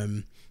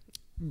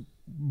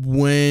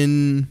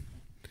 When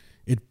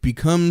it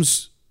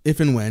becomes, if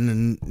and when,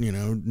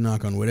 and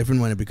knock on wood, if and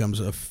when it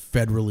becomes a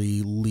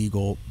federally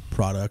legal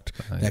product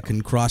that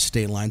can cross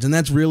state lines, and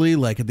that's really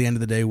at the end of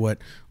the day what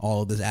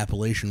all of this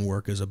appellation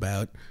work is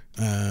about.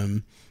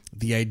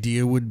 The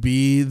idea would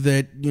be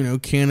that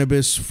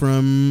cannabis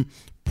from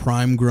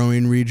prime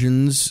growing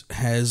regions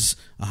has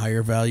a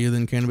higher value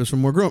than cannabis from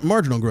more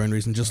marginal growing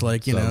regions, just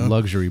like a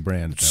luxury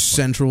brand.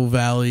 Central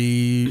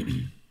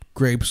Valley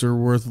grapes are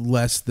worth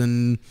less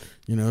than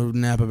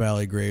Napa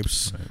Valley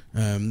grapes.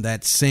 Right.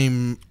 That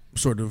same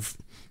sort of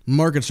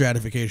market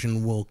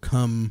stratification will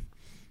come,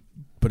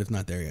 but it's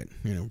not there yet.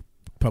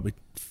 Probably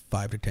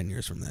 5 to 10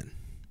 years from then.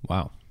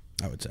 Wow,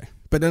 I would say.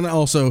 But then it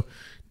also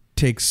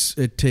takes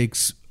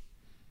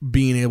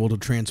being able to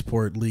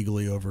transport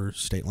legally over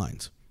state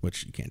lines,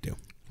 which you can't do.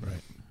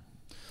 Right.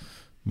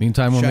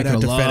 Meantime, we're making a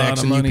lot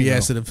FedEx of money.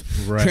 UPS that have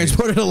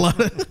transported a lot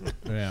of.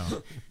 Yeah.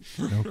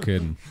 No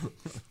kidding.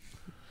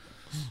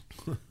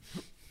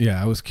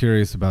 Yeah, I was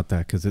curious about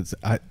that because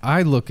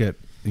I look at,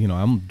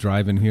 I'm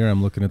driving here,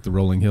 I'm looking at the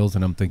rolling hills,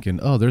 and I'm thinking,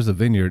 oh, there's a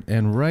vineyard,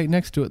 and right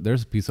next to it,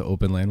 there's a piece of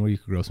open land where you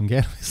could grow some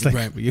cannabis.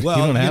 Right. You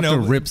don't have to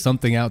rip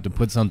something out to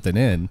put something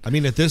in. I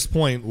mean, at this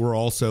point, we're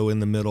also in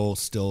the middle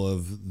still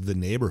of the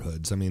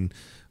neighborhoods. I mean,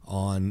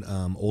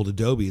 on Old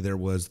Adobe, there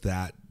was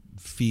that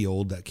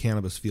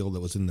cannabis field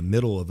that was in the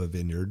middle of a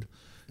vineyard.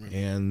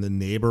 and the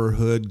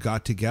neighborhood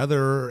got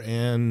together,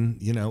 and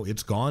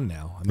it's gone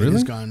now. I mean,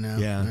 Really? It's gone now.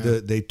 Yeah, Yeah.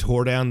 they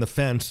tore down the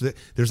fence.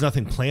 There's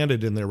nothing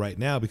planted in there right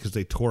now because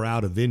they tore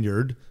out a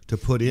vineyard to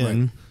put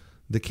in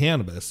the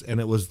cannabis, and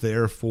it was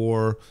there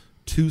for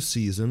 2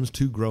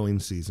 growing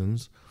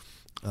seasons.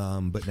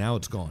 But now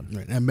it's gone.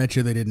 Right. I bet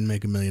you they didn't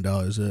make $1 million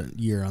a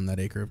year on that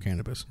acre of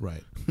cannabis.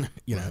 Right. I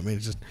mean,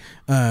 it's just,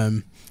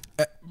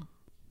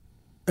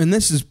 and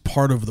this is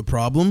part of the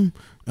problem.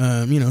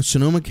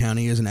 Sonoma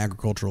County is an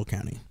agricultural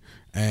county,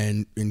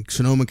 and in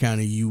Sonoma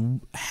County,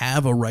 you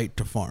have a right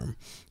to farm.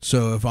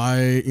 So if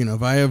I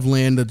have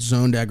land that's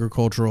zoned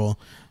agricultural,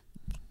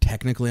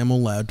 technically I'm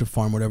allowed to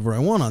farm whatever I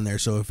want on there.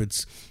 So if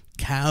it's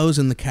cows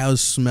and the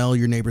cows smell,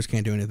 your neighbors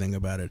can't do anything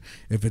about it.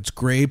 If it's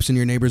grapes and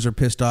your neighbors are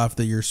pissed off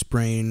that you're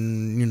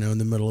spraying, in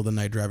the middle of the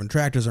night driving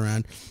tractors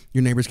around,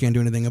 your neighbors can't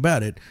do anything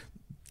about it.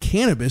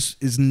 Cannabis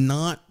is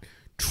not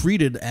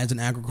treated as an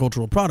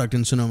agricultural product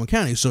in Sonoma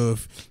County. So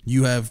if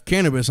you have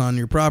cannabis on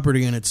your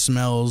property and it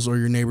smells, or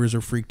your neighbors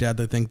are freaked out,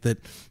 they think that,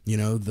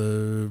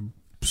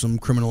 some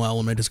criminal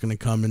element is going to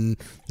come and,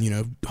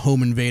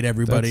 home invade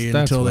everybody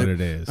that's until what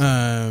it is.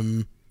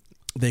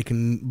 They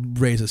can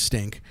raise a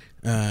stink.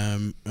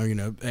 So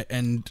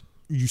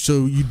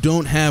you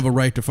don't have a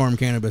right to farm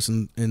cannabis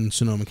in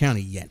Sonoma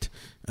County yet.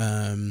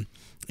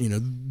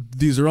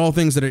 These are all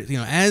things that are,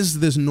 as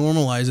this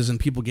normalizes and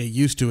people get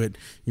used to it,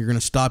 you're going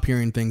to stop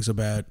hearing things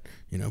about,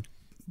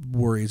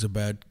 worries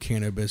about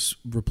cannabis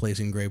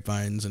replacing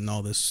grapevines and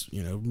all this,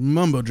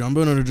 mumbo jumbo,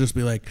 and it'll just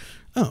be like,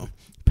 oh,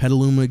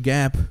 Petaluma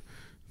Gap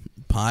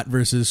pot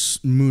versus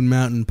Moon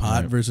Mountain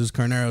pot versus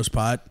Carneros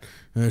pot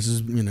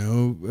versus,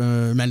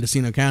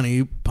 Mendocino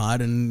County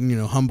pot, and,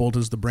 Humboldt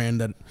is the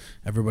brand that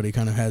everybody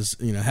kind of has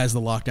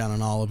the lockdown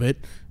on all of it.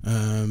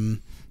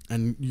 And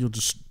you'll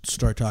just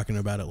start talking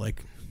about it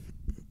like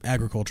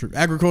agriculture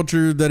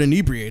that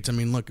inebriates. I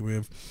mean, look, we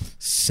have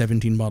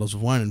 17 bottles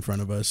of wine in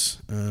front of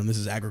us. This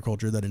is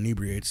agriculture that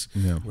inebriates.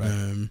 Yeah.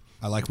 Right.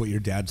 I like what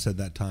your dad said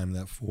that time,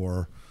 that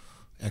for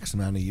X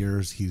amount of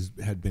years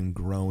had been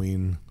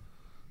growing.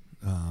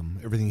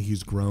 Everything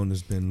he's grown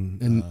has been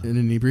an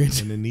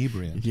inebriant. An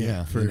inebriant,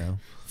 yeah, for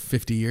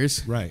 50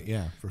 years. Right,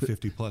 yeah, for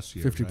 50 plus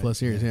years. 50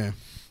 plus years, yeah.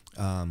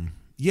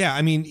 Yeah,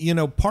 I mean,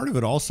 part of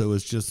it also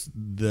is just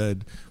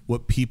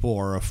what people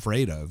are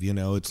afraid of.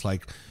 It's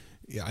like,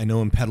 I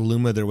know in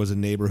Petaluma there was a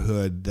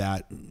neighborhood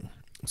that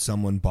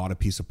someone bought a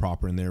piece of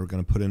property and they were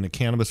going to put in a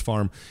cannabis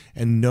farm,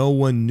 and no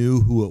one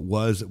knew who it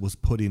was that was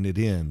putting it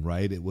in.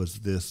 Right, it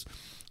was this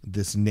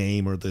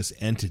name or this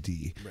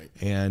entity. Right.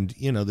 And,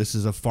 this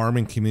is a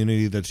farming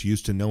community that's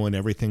used to knowing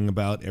everything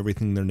about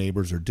everything their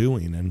neighbors are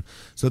doing. And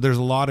so there's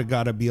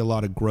got to be a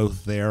lot of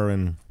growth there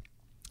and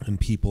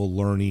people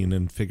learning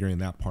and figuring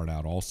that part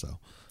out also.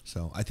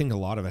 So I think a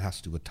lot of it has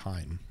to do with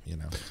time,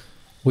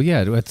 Well,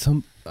 yeah, at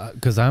some,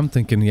 because I'm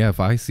thinking, if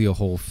I see a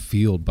whole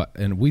field,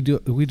 and we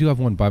do have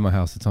one by my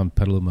house. It's on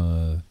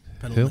Petaluma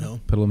Hill.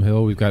 Petaluma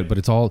Hill. We've got, but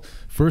it's all,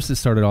 first it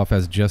started off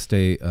as just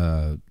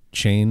a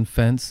chain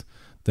fence.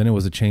 Then it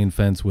was a chain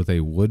fence with a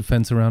wood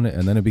fence around it,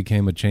 and then it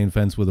became a chain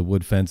fence with a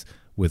wood fence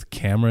with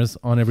cameras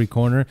on every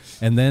corner,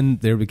 and then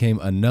there became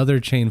another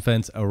chain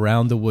fence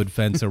around the wood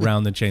fence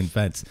around the chain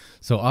fence.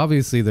 So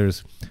obviously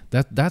there's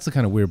that's the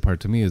kind of weird part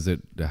to me, is that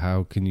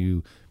how can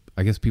you,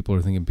 I guess people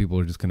are thinking people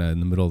are just going to, in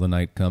the middle of the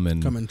night, come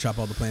and chop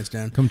all the plants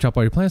down. Come chop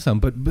all your plants down.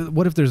 But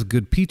what if there's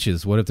good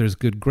peaches? What if there's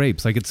good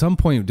grapes? Like, at some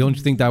point, don't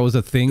you think that was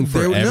a thing for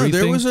everything? No,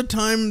 there was a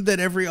time that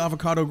every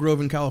avocado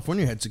grove in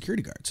California had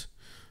security guards,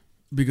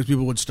 because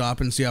people would stop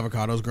and see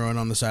avocados growing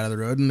on the side of the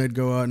road, and they'd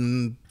go out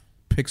and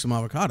pick some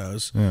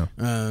avocados. Yeah.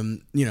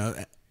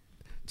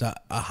 It's a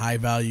high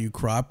value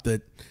crop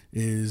that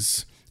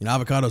is,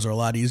 avocados are a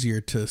lot easier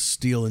to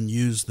steal and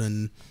use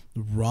than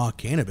raw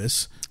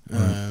cannabis.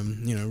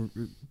 Right.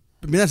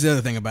 That's the other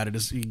thing about it,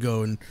 is you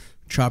go and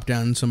chop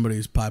down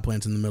somebody's pot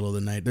plants in the middle of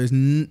the night. There's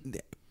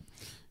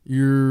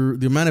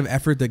the amount of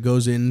effort that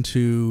goes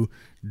into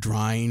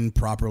drying,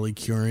 properly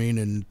curing,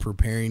 and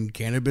preparing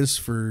cannabis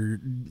for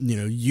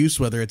use,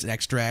 whether it's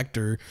extract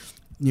or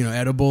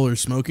edible or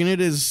smoking it,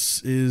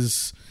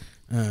 is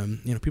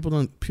people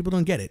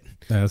don't get it.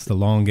 That's the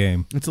long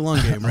game. It's a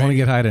long game, right? I want to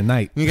get high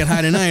tonight. You get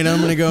high tonight.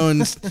 I'm gonna go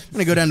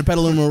down to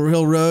Petaluma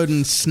Hill Road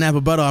and snap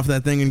a butt off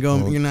that thing and go.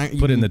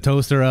 Put it in the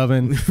toaster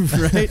oven,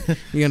 right?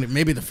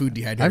 Maybe the food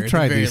dehydrator. I've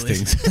tried these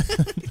things.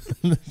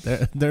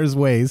 There's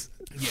ways.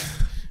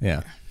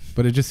 Yeah.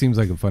 But it just seems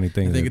like a funny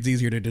thing. I think it's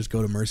easier to just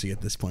go to Mercy at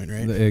this point,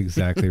 right?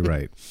 Exactly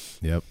right.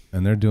 Yep.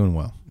 And they're doing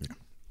well.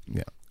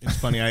 Yeah. It's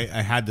funny.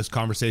 I had this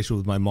conversation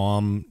with my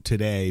mom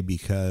today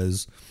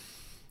because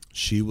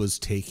she was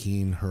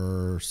taking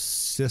her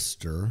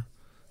sister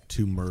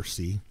to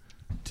Mercy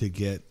to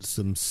get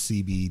some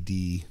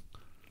CBD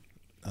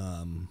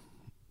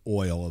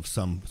oil of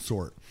some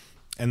sort.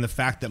 And the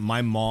fact that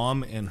my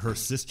mom and her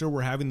sister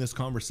were having this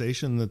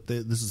conversation, that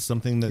this is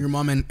something that... Your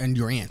mom and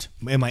your aunt.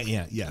 And my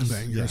aunt, yes.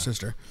 Okay, your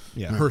sister.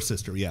 Yeah, her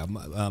sister, yeah.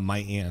 My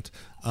aunt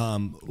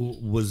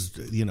was,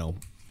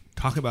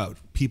 talk about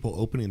people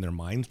opening their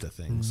minds to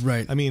things.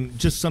 Right. I mean,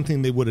 just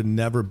something they would have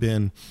never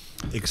been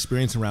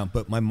experiencing around.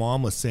 But my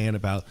mom was saying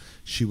about,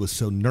 she was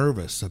so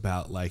nervous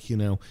about, like, you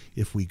know,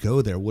 if we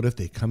go there, what if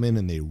they come in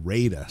and they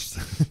raid us?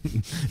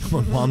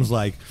 My mom's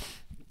like,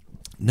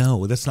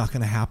 no, that's not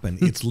going to happen.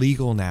 It's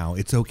legal now.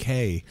 It's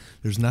okay.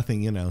 There's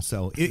nothing, you know.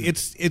 So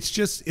it's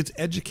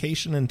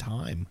education and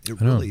time. It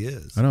really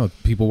is. I know.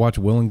 People watch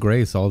Will and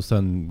Grace. All of a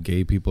sudden,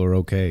 gay people are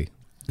okay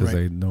because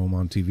Right. they know them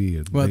on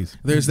TV. Well,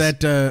 there's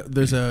that.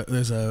 There's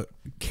a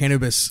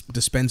cannabis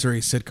dispensary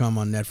sitcom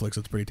on Netflix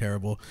that's pretty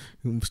terrible,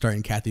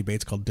 starring Kathy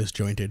Bates, called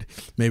Disjointed.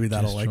 Maybe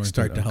that'll like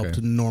start to help okay.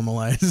 to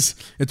normalize.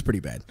 It's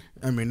pretty bad.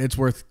 I mean, it's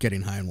worth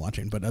getting high and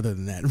watching, but other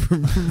than that,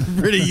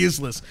 pretty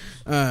useless.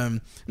 No,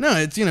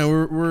 it's, you know,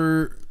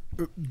 we're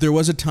there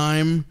was a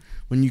time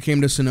when you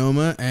came to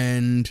Sonoma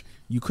and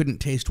you couldn't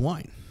taste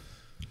wine.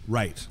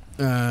 Right.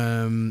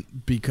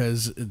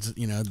 Because it's,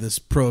 you know, this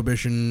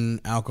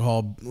prohibition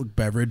alcohol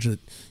beverage that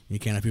you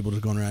can't have people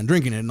just going around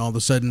drinking it, and all of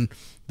a sudden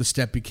the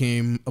step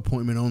became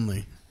appointment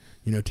only,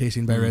 you know,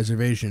 tasting by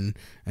reservation,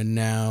 and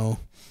now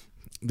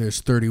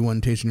there's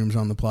 31 tasting rooms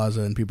on the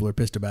plaza, and people are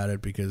pissed about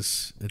it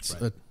because it's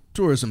a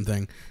tourism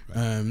thing.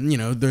 You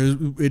know,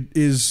 it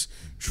is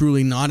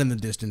truly not in the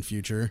distant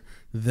future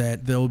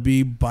that there'll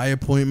be by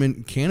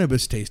appointment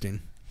cannabis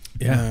tasting.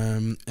 Yeah.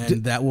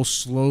 And that will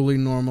slowly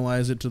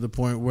normalize it to the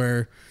point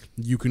where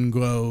you can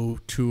go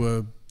to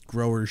a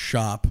grower's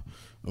shop,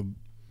 a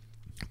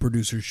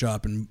producer's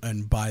shop,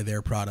 and buy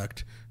their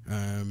product,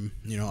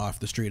 you know, off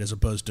the street, as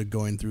opposed to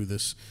going through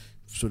this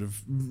sort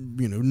of,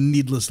 you know,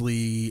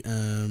 needlessly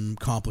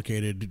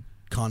complicated,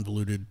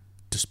 convoluted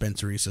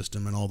dispensary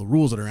system and all the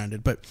rules that are around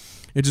it. But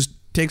it just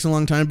takes a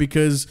long time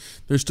because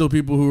there's still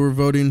people who are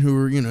voting who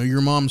are, you know,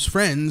 your mom's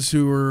friends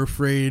who are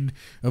afraid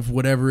of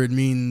whatever it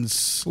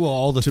means. Well,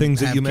 all the things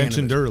that you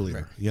mentioned cannabis. earlier,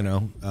 Right. you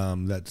know,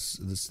 that's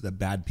that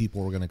bad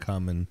people are going to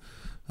come and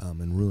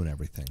ruin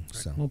everything.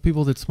 So, Well,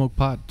 people that smoke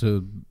pot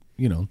to,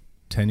 you know,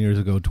 10 years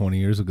ago, 20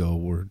 years ago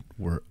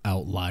were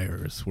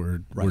outliers.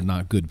 Were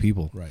not good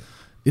people. right.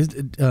 Is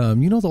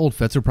you know the old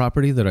Fetzer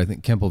property that I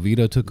think Campo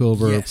Vito took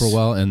over Yes. for a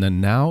while, and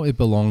then now it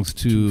belongs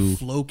to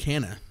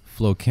Flocana.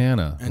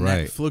 Flocana, And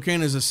right? that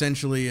Flocana is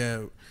essentially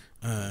a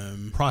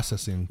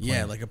Processing. yeah,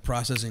 plant. like a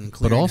processing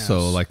clearinghouse. But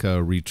also like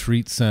a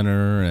retreat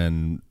center,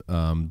 and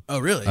oh,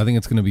 really? I think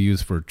it's going to be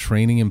used for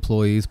training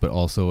employees, but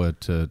also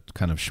to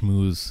kind of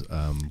schmooze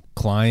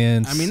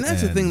clients. I mean,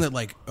 that's the and- thing, that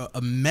like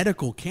a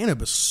medical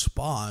cannabis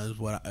spa is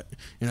what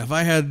you know. If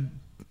I had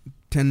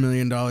 $10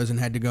 million and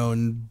had to go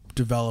and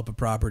develop a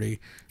property,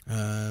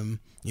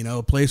 you know,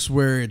 a place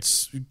where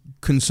it's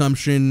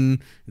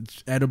consumption,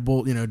 it's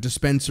edible, you know,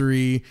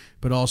 dispensary,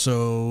 but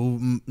also,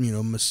 you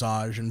know,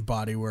 massage and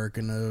body work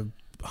and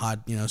a hot,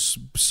 you know,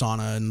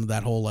 sauna and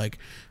that whole, like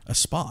a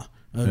spa,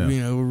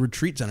 you know, a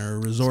retreat center, a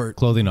resort.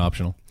 clothing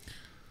optional.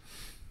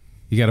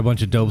 You got a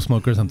bunch of dope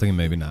smokers. I'm thinking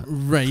maybe not.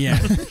 Right, yeah.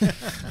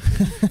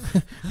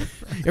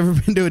 Ever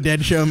been to a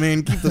dead show,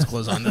 man? Keep those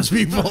clothes on, those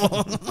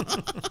people.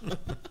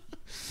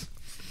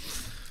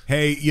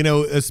 Hey, you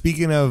know,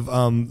 speaking of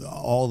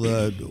all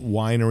the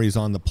wineries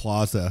on the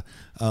plaza,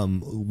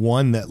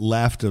 one that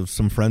left of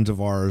some friends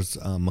of ours,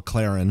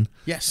 McLaren,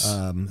 Yes.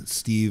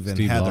 Steve and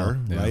Steve Heather,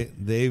 Law, yeah. right?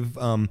 They've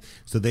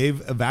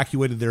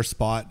evacuated their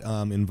spot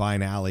in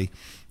Vine Alley,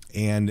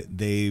 and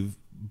they've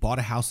bought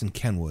a house in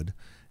Kenwood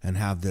and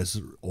have this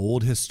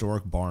old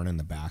historic barn in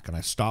the back. And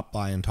I stopped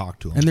by and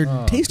talked to them, And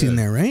they're tasting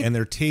there, right? and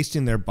they're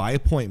tasting there by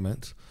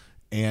appointment,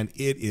 and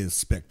it is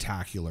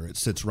spectacular. It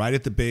sits right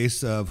at the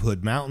base of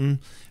Hood Mountain.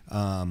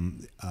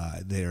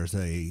 There's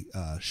a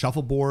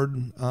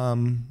shuffleboard.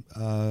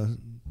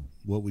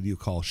 What would you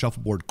call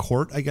shuffleboard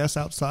court? I guess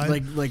outside,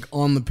 like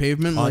on the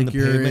pavement, On like the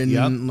you're pavement, in,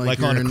 yep. Like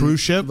you're on a in-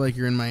 cruise ship? like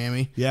you're in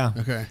Miami. yeah.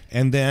 Okay.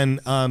 And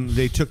then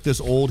they took this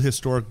old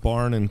historic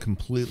barn and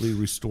completely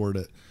restored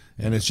it.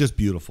 And it's just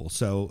beautiful.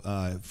 So,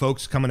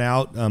 folks coming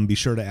out, be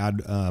sure to add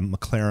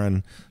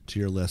McLaren to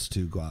your list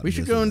to go out. We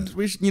should go and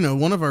you know,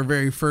 one of our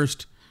very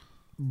first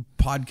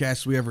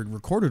podcasts we ever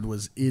recorded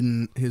was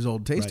in his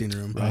old tasting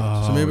room.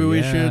 right. So maybe Oh,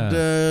 we yeah.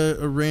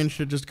 should arrange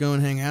to just go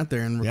and hang out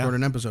there and record Yeah.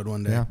 an episode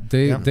one day.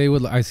 Yeah. They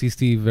would. I see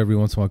Steve every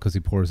once in a while because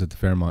he pours at the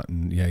Fairmont,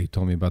 and yeah, he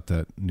told me about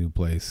that new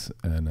place.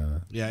 And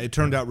Yeah, it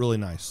turned out really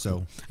nice.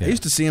 So, I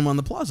used to see him on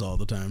the plaza all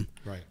the time.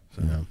 right.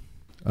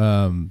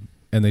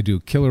 and they do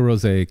Killer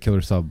Rosé,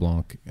 Killer Sauv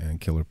Blanc, and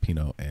Killer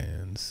Pinot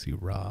and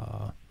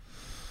Syrah.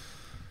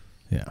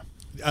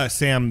 Yeah.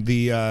 Sam,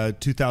 the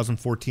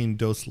 2014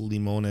 Dos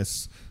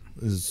Limones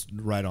is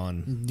right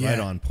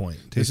on point.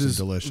 Tastes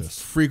delicious.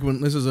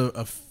 Frequent. This is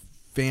a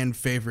fan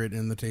favorite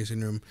in the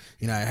tasting room.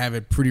 You know, I have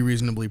it pretty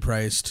reasonably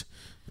priced.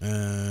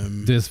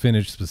 This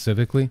vintage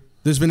specifically.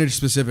 This vintage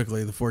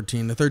specifically, the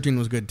 14. The 13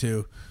 was good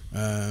too.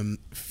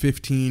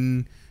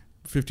 15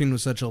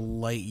 was such a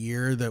light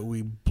year that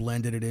we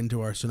blended it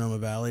into our Sonoma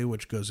Valley,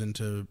 which goes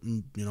into,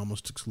 you know,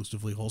 almost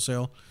exclusively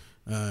wholesale.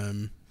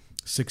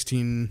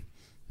 16,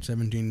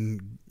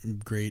 17,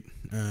 great.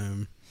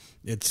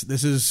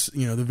 This is,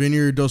 you know, the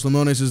vineyard Dos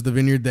Limones is the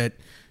vineyard that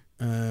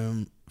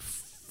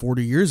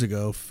 40 years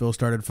ago, Phil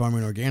started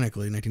farming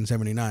organically in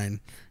 1979.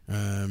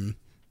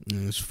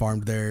 It was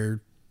farmed there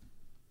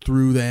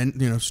through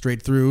then,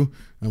 straight through.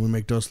 And we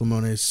make Dos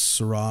Limones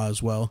Syrah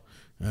as well.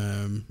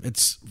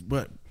 It's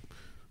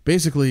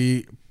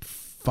basically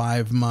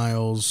 5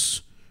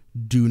 miles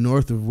due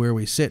north of where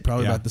we sit,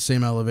 probably about the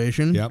same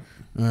elevation. Yep.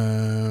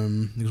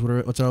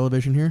 What's our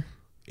elevation here?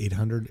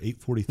 800,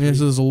 843.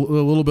 This is a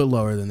little bit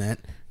lower than that.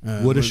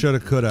 Woulda, shoulda,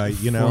 coulda.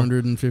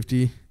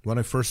 450. When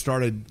I first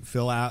started,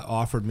 Phil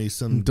offered me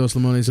some Dos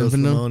Limones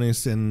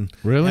Limones and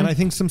really, and I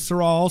think some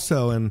Syrah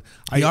also. And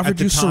he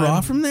offered you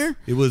Syrah from there.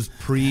 It was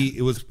pre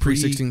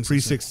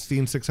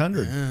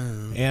 16600,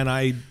 and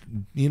I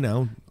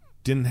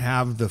didn't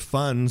have the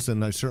funds,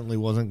 and I certainly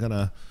wasn't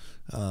gonna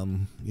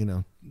go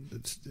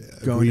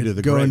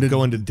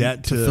into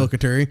debt to Phil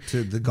Kateri,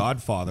 to the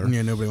Godfather.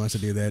 Yeah, nobody wants to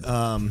do that.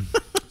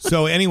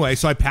 So anyway,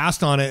 I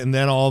passed on it, and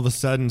then all of a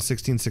sudden,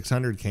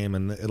 16600 came,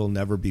 and it'll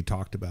never be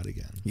talked about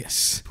again.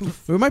 Yes,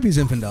 there might be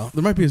Zinfandel.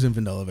 There might be a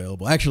Zinfandel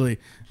available. Actually,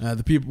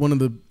 the people,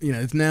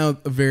 it's now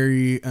a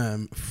very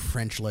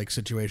French-like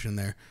situation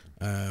there.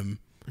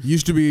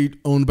 Used to be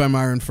owned by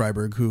Myron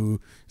Freiberg,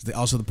 who is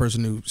also the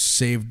person who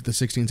saved the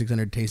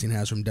 16600 tasting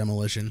house from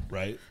demolition.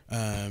 Right.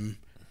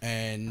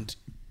 And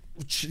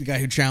the guy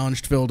who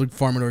challenged Phil to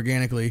farm it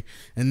organically,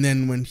 and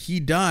then when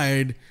he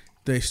died,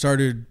 they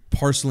started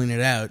parceling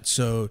it out.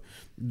 So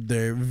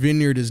the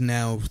vineyard is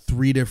now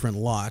 3 different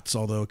lots,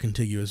 although a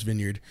contiguous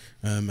vineyard.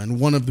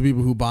 And one of the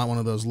people who bought one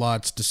of those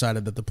lots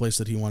decided that the place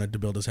that he wanted to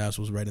build his house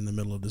was right in the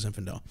middle of the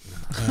Zinfandel.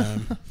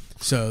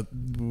 So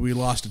we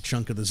lost a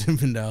chunk of the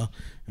Zinfandel.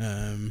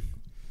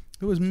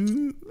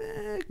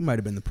 It might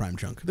have been the prime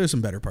chunk. There's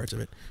some better parts of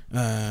it.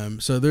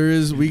 So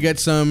we get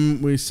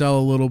some, we sell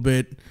a little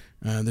bit.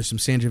 There's some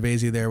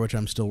Sangiovese there, which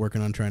I'm still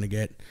working on trying to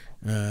get.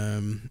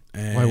 And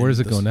why? Where does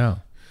it go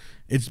now?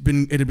 It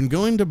had been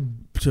going to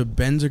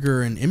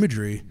Benziger and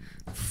Imagery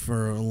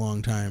for a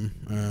long time.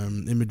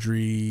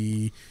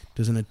 Imagery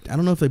doesn't it? I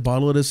don't know if they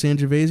bottle it as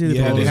Sangiovese.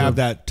 They have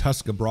that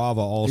Tusca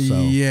Brava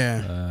also.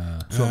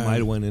 Yeah, so it might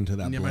have went into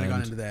that. It might have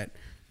gone into that.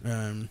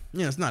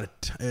 It's not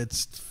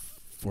it's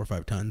 4 or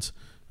 5 tons.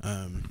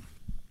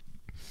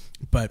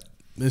 But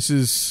this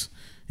is.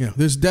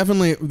 There's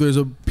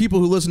people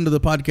who listen to the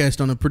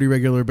podcast on a pretty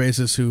regular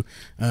basis who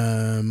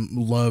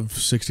love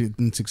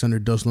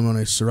 16600 Dos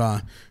Limones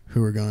Syrah,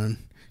 who are gone.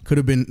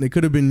 They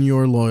could have been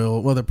your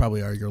loyal. Well, they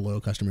probably are your loyal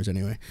customers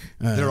anyway.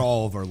 They're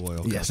all of our loyal.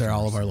 Customers. Yes, they're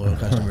all of our loyal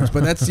customers.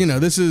 But that's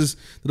this is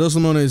the Dos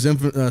Limones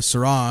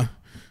Syrah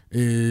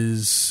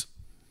is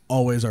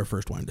always our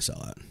first wine to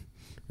sell out,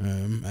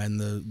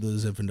 and the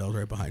Zinfandel's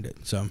right behind it.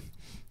 So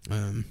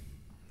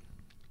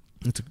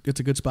it's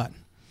a good spot.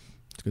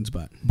 It's a good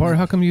spot. Bart,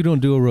 how come you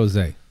don't do a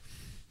rosé?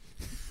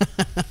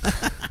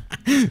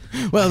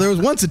 Well, there was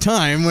once a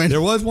time when...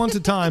 There was once a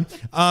time.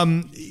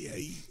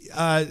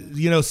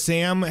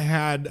 Sam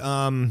had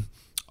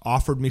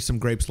offered me some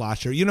grapes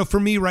last year. For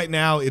me right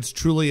now, it's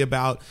truly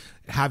about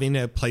having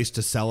a place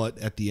to sell it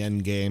at the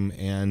end game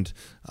and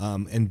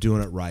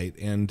doing it right.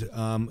 And,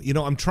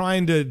 I'm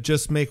trying to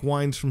just make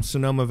wines from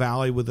Sonoma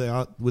Valley with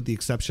the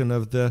exception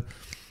of the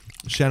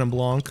Chenin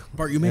Blanc.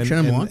 Bart, you make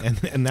Chenin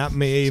Blanc? And that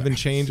may even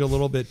change a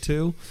little bit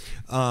too.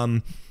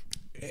 And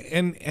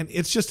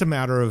it's just a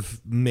matter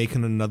of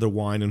making another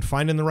wine and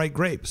finding the right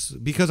grapes,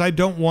 because I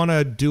don't want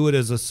to do it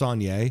as a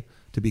Saunier,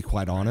 to be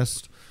quite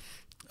honest.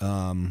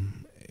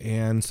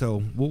 And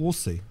so we'll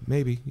see.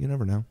 Maybe. You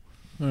never know.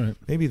 All right.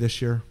 Maybe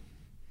this year.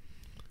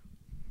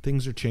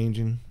 Things are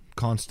changing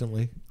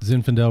constantly.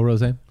 Zinfandel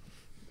rosé?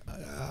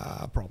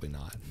 Probably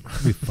not.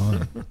 It'd be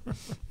fun.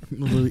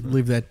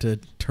 Leave that to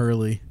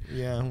Turley.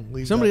 Yeah.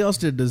 Somebody else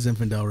did the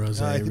Zinfandel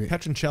rosé. I think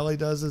Petroncelli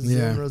does a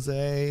Zin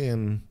rosé,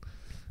 and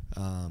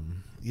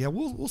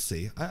we'll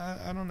see.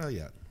 I don't know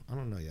yet.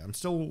 I'm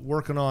still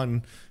working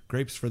on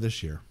grapes for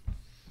this year.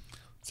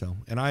 So,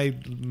 and I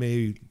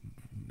may,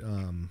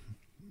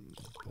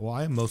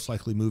 I am most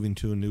likely moving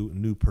to a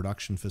new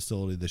production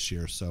facility this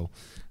year. So,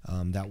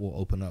 that will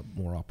open up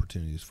more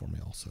opportunities for me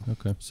also.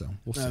 Okay. So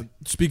we'll see.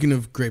 Speaking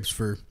of grapes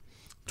for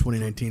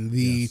 2019,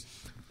 the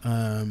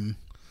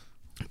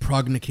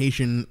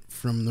prognication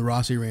from the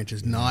Rosé Ranch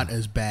is not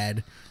as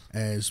bad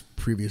as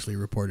previously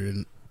reported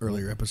in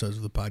earlier episodes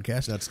of the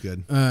podcast. That's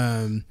good.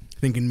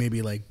 Thinking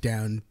maybe like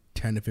down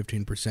 10 to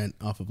 15%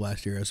 off of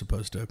last year, as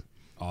opposed to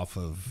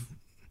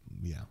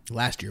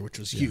last year, which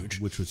was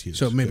huge.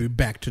 So maybe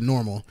back to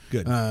normal.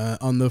 Good.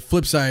 On the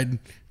flip side,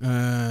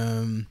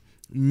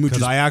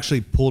 because I actually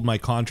pulled my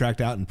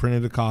contract out and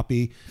printed a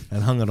copy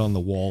and hung it on the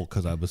wall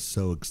because I was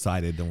so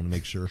excited. I want to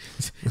make sure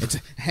it's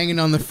hanging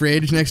on the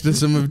fridge next to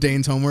some of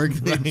Dane's homework.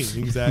 Right,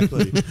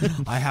 exactly.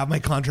 I have my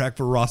contract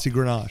for Rossi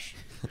Grenache.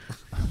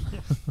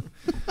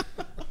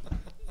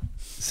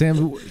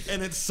 Sam,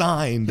 and it's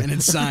signed.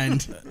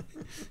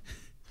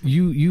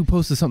 You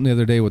posted something the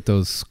other day with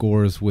those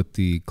scores with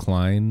the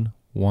Klein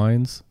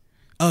wines.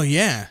 Oh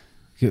yeah.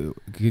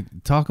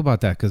 Talk about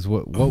that, because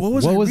what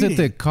was it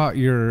that caught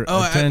your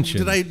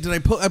attention? I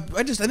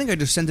think I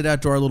just sent it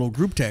out to our little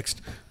group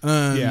text.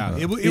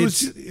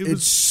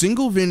 It's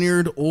single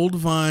vineyard, old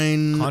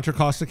vine, Contra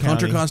Costa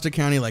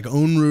County, like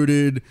own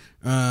rooted,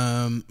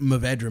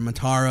 Mourvedre,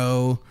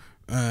 Mataro,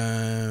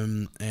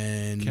 and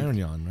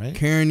Carignan, right?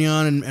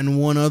 Carignan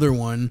and one other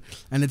one,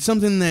 and it's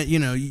something that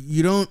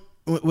you don't.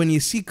 When you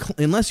see,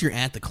 unless you're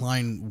at the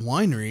Klein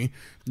winery,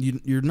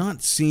 you're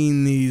not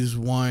seeing these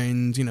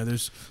wines.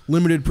 There's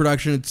limited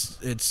production.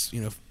 It's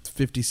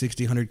 50,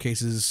 60, 100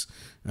 cases,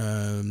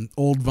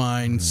 old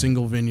vine,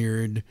 single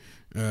vineyard,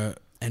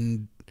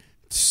 and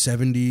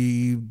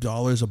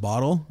 $70 a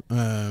bottle.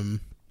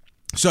 It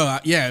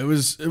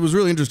was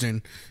really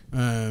interesting.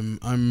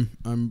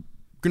 I'm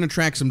gonna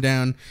track some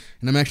down,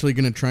 and I'm actually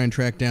gonna try and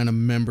track down a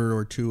member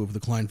or two of the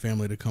Klein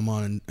family to come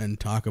on and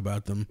talk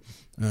about them.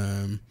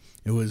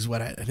 It was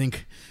what I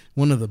think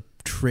one of the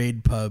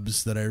trade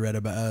pubs that I read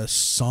about,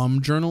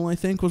 Somme Journal, I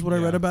think was what I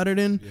read about it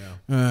in,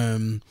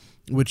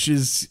 which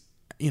is,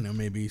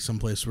 maybe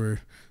someplace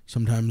where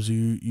sometimes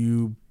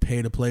you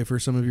pay to play for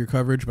some of your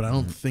coverage, but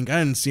I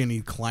didn't see any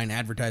Klein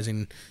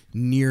advertising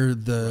near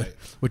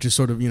which is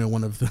sort of,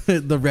 one of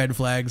the red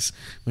flags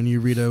when you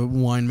read a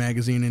wine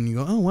magazine and you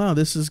go, oh wow,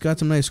 this has got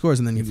some nice scores,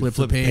 and then you flip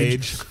the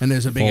page and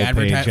there's a big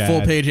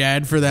full page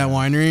ad for that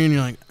winery, and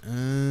you're like,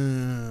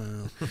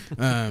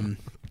 oh.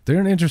 They're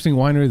an interesting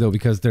winery though,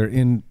 because they're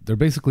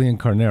basically in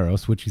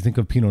Carneros, which you think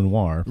of Pinot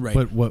Noir, right.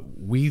 But what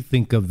we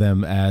think of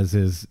them as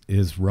is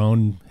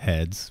Rhone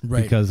heads,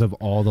 right, because of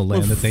all the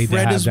land that they have.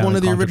 Fred is one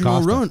of the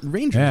original Rhone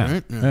rangers,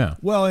 right? Yeah.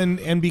 Well,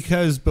 and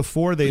because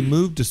before they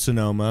moved to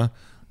Sonoma,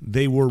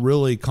 they were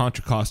really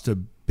Contra Costa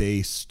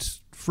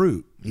based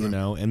fruit,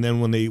 and then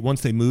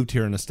once they moved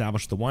here and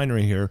established the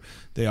winery here,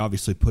 they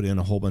obviously put in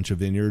a whole bunch of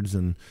vineyards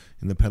and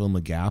in the Petaluma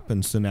Gap,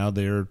 and so now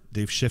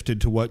they've shifted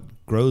to what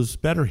grows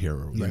better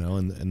here,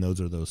 and those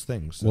are those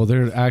things. So. Well,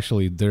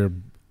 they're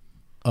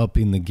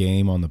upping the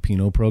game on the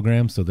Pinot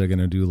program, so they're going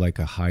to do like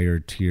a higher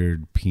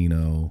tiered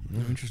Pinot.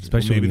 Interesting.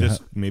 Especially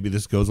maybe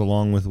this goes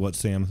along with what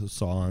Sam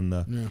saw on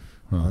the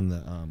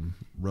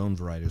Rhone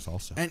varieties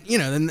also. And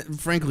then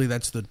frankly,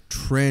 that's the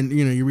trend.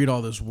 You read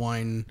all this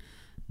wine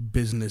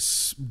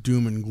business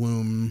doom and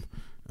gloom.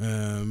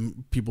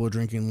 People are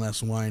drinking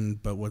less wine,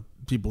 but what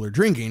people are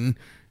drinking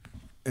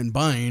and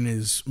buying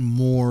is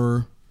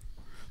more.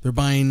 They're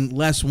buying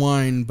less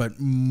wine, but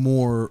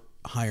more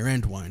higher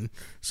end wine.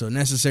 So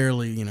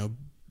necessarily,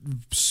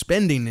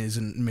 spending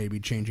isn't maybe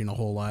changing a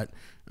whole lot.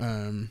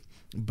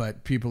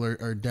 But people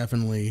are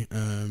definitely,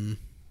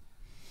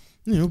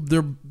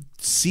 they're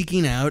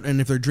seeking out,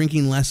 and if they're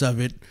drinking less of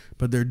it,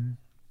 but they're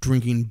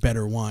drinking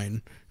better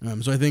wine.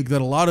 So I think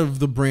that a lot of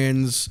the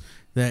brands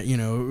that,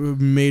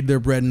 made their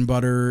bread and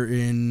butter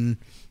in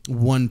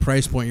one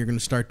price point, you're going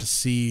to start to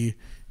see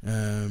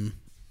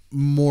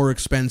more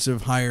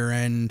expensive, higher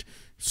end,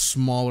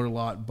 smaller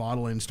lot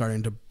bottling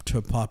starting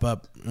to pop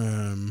up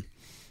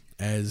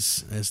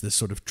as this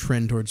sort of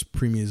trend towards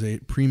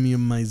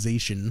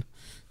premiumization.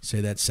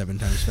 Say that 7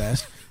 times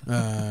fast.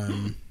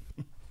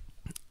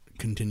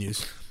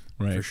 Continues,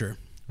 right? For sure,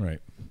 right.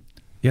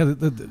 Yeah,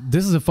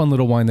 this is a fun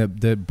little wine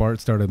that Bart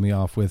started me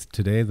off with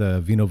today.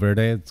 The Vino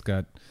Verde. It's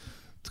got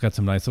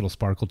some nice little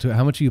sparkle to it.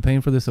 How much are you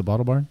paying for this at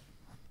Bottle Barn?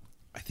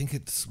 I think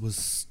it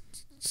was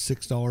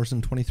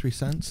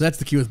 $6.23. So that's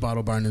the key with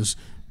Bottle Barn is,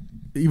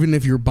 even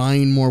if you're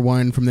buying more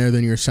wine from there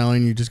than you're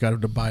selling, you just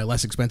got to buy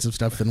less expensive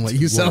stuff than what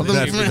you sell them.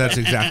 That's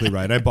exactly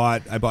right. I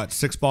bought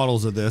 6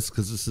 bottles of this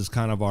because this is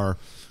kind of our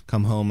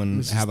come home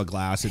and have a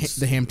glass. It's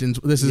the Hamptons.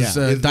 This is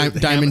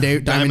Diamond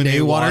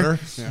Day water.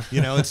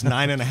 Yeah. It's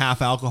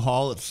 9.5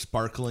 alcohol. It's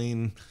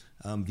sparkling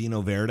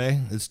Vino Verde.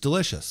 It's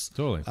delicious.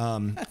 Totally.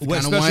 Kind of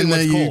wine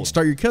that you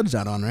start your kids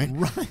out on, right?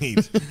 Right.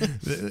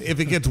 If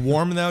it gets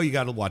warm though, you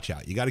got to watch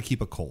out. You got to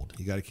keep it cold.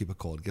 It gets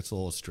a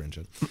little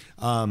astringent.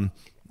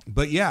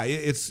 But yeah,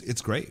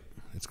 it's great.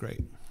 It's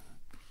great.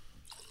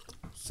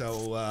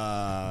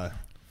 So,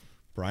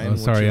 Brian,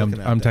 sorry,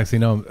 I'm texting.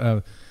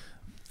 No,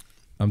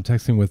 I'm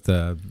texting with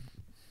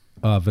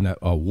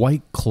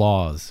White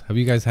Claws. Have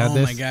you guys had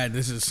this? Oh my God,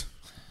 this is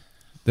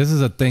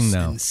a thing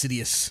now.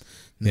 Insidious.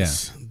 Yeah.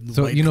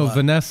 So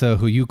Vanessa,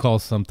 who you call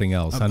something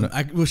else.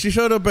 Well, she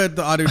showed up at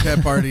the Auto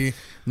Tap party.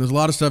 And there's a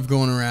lot of stuff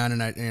going around,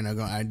 and I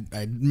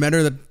met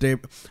her that day,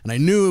 and I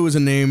knew it was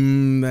a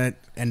name that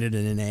ended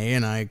in an A,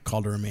 and I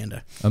called her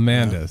Amanda.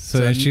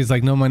 So she's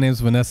like, no, my name's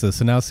Vanessa.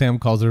 So now Sam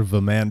calls her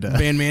Vamanda.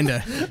 Van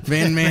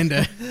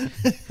Manda.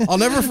 I'll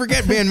never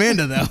forget Van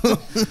Manda though.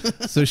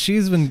 So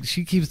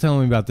she keeps telling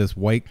me about this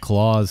White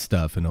Claws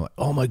stuff, and I'm like,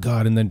 oh my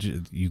God! And then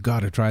you got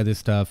to try this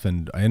stuff,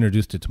 and I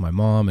introduced it to my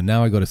mom, and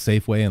now I go to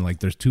Safeway, and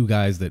like there's 2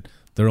 guys that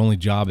their only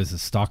job is to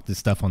stock this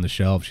stuff on the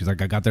shelf. She's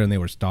like, I got there and they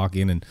were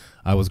stocking, and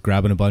I was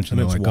grabbing a bunch, and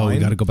they're like, wine? Oh, we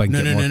got to go back and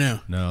get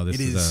more. No, this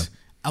is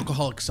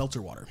alcoholic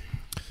seltzer water.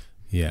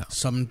 Yeah.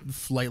 Some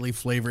slightly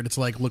flavored. It's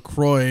like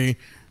LaCroix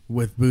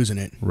with booze in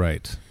it.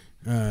 Right.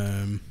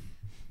 I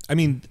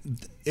mean,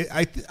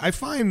 I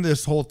find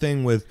this whole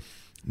thing with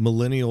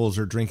millennials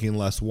are drinking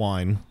less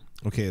wine.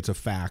 Okay, it's a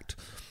fact.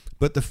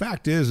 But the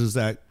fact is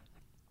that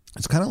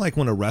it's kind of like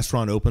when a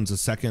restaurant opens a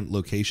second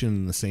location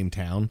in the same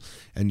town,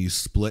 and you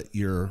split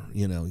your,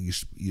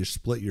 you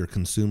split your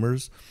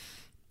consumers.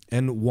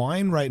 And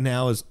wine right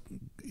now is,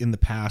 in the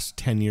past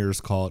 10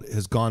 years,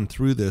 has gone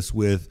through this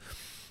with,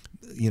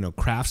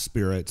 craft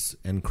spirits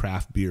and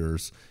craft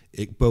beers,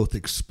 both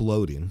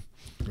exploding.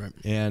 Right.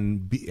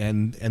 And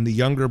the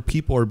younger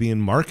people are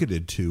being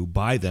marketed to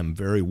by them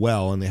very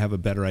well, and they have a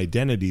better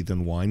identity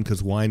than wine,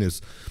 because wine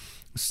is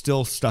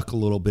still stuck a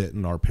little bit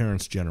in our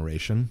parents'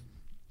 generation.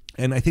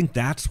 And I think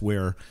that's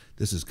where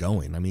this is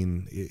going. I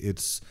mean,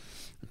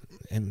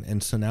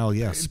 so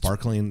now,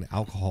 sparkling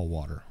alcohol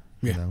water.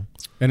 Yeah.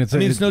 And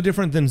it's no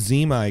different than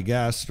Zima, I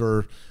guess,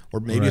 or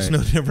maybe it's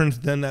no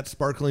different than that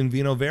sparkling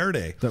Vino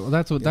Verde.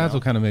 That's what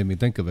kind of made me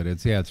think of it.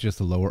 It's just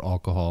a lower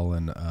alcohol,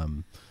 and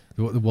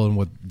and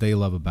what they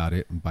love about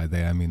it, and by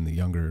they I mean the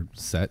younger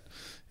set,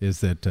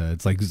 is that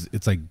it's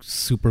like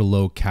super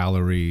low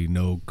calorie,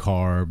 no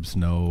carbs,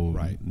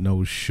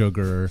 no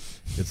sugar.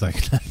 It's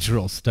like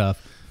natural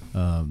stuff.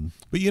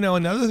 But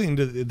another thing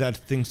that I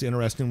think's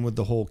interesting with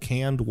the whole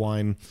canned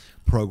wine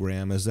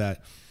program is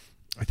that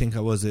I think I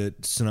was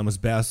at Sonoma's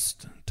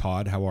Best.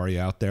 Todd, how are you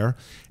out there?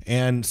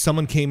 And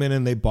someone came in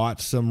and they bought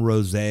some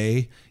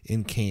Rosé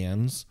in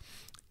cans.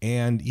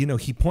 And,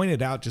 he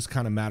pointed out just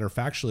kind of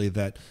matter-of-factually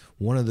that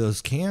one of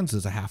those cans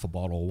is a half a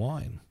bottle of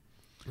wine.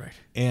 Right.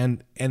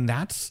 And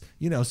that's,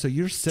 so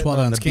you're sitting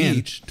on the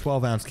beach,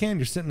 12-ounce can.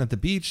 You're sitting at the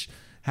beach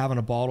having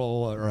a bottle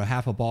or a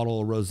half a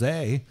bottle of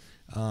Rosé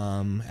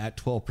at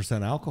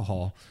 12%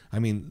 alcohol. I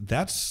mean,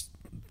 that's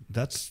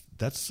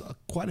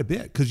quite a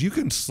bit, because you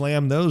can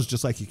slam those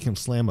just like you can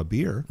slam a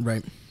beer.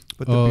 Right.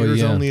 But the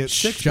beer's only at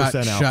 6%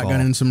 alcohol.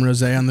 Shotgunning some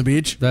Rosé on the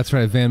beach. That's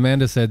right. Van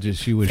Manda said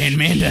she was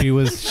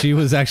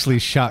actually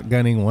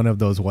shotgunning one of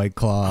those White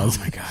Claws.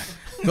 Oh my God.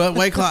 But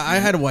White Claw, I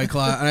had a White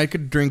Claw, and I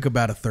could drink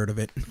about a third of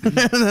it. And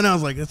then I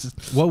was like, "This is."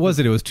 What was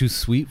it? It was too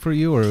sweet for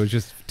you, or it was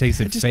just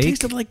tasted fake? It just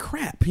tasted like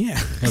crap. Yeah.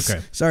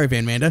 Okay. Sorry,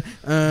 Van Manda.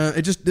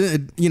 It just,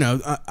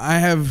 I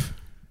have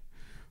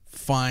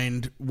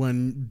find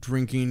when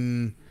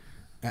drinking,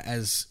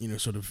 as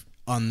sort of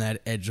on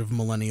that edge of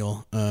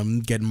millennial,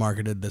 getting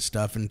marketed this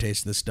stuff and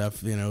taste this stuff.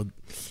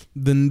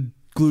 The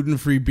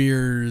gluten-free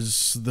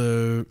beers,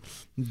 the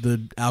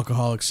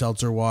alcoholic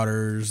seltzer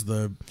waters,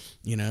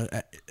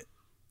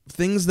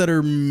 things that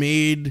are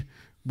made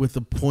with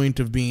the point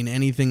of being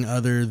anything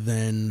other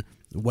than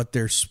what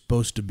they're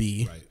supposed to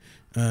be.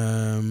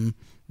 Right.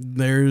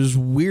 There's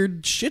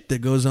weird shit that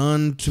goes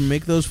on to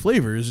make those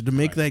flavors, to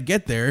make that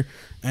get there,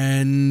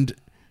 and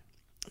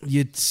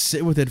you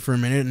sit with it for a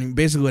minute, and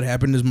basically what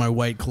happened is my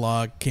White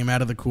Claw came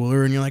out of the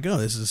cooler, and you're like, oh,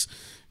 this is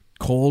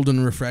cold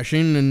and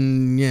refreshing,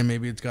 and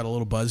maybe it's got a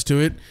little buzz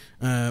to it,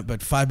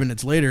 but 5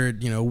 minutes later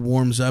it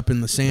warms up in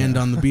the sand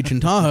on the beach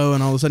in Tahoe,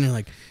 and all of a sudden you're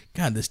like,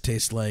 God, this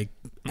tastes like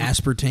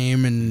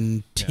aspartame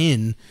and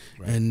tin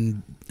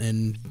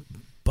and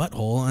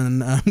butthole,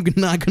 and I'm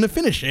not going to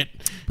finish it.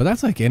 But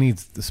that's like any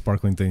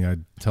sparkling thing. I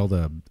tell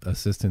the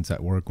assistants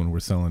at work when we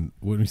sell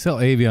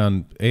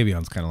Avion.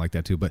 Avion's kind of like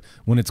that too. But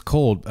when it's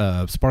cold,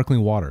 sparkling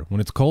water. When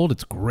it's cold,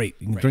 it's great.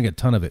 You can drink a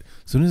ton of it.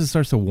 As soon as it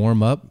starts to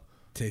warm up,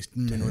 tastes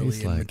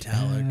minerally and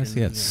metallic.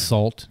 It's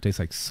salt. Tastes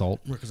like salt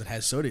because it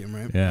has sodium,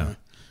 right?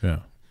 Yeah.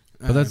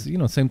 But that's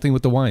same thing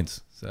with the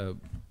wines. So.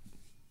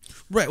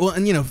 Right. Well,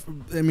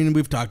 and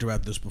we've talked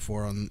about this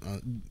before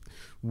on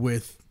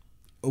with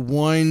a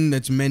wine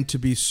that's meant to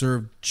be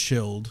served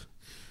chilled.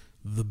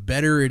 The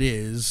better it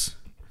is,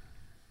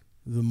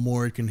 the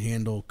more it can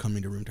handle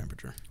coming to room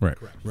temperature. Right.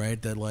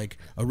 Right. That like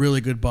a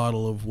really good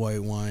bottle of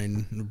white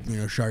wine,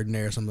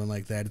 Chardonnay or something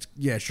like that.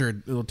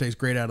 It'll taste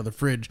great out of the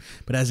fridge,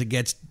 but as it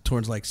gets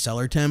towards like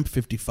cellar temp,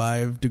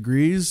 55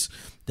 degrees,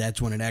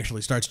 that's when it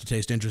actually starts to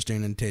taste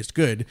interesting and taste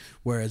good.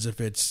 Whereas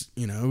if it's,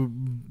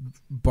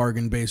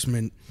 bargain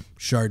basement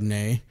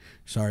Chardonnay,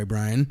 sorry,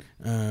 Brian,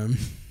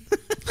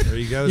 there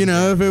you go.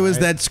 If it was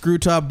that screw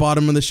top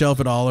bottom of the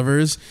shelf at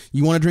Oliver's,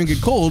 you want to drink it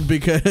cold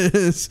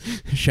because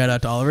shout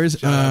out to Oliver's.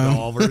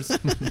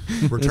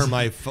 Return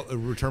my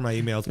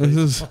emails. Please.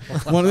 This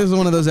is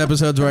one of those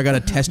episodes where I got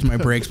to test my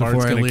brakes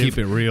before I leave. Keep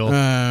it real.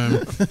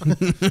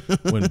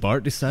 When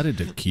Bart decided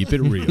to keep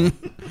it real.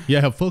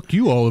 Yeah, fuck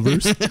you,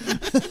 Oliver's.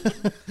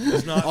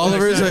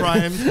 Oliver's.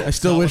 I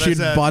still wish you'd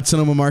bought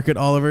Sonoma Market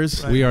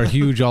Oliver's. Right. We are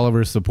huge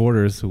Oliver's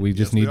supporters. We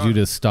just need you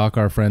to stock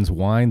our friends'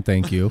 wine.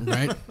 Thank you.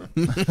 Right.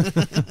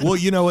 Well,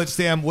 you know what,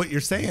 Sam, what you're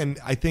saying,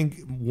 I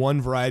think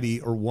one variety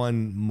or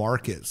one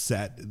market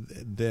set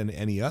than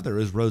any other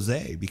is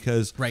Rosé,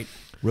 because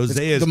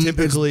Rosé is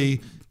typically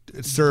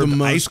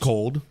served ice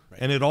cold,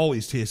 and it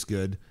always tastes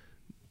good.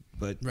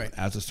 But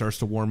as it starts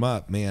to warm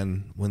up,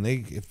 man,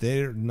 if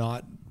they're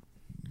not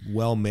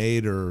well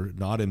made or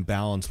not in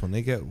balance, when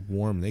they get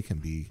warm, they can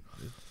be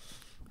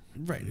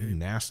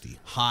nasty,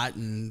 hot,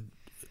 and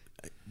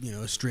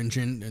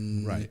astringent,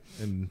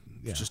 and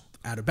just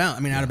out of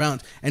balance. Out of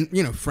balance. And,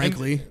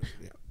 frankly,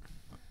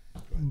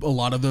 a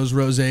lot of those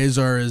rosés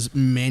are as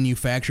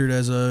manufactured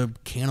as a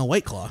can of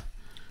White Claw.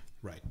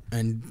 Right.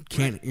 and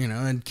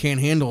can't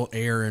handle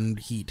air and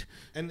heat.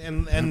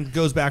 And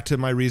goes back to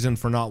my reason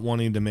for not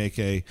wanting to make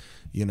a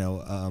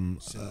Saunier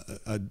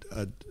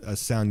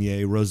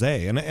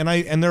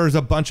Rosé, and there's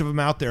a bunch of them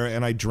out there,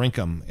 and I drink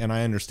them, and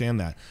I understand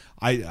that.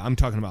 I'm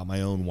talking about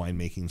my own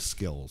winemaking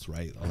skills,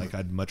 right? Like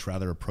I'd much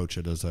rather approach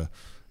it as a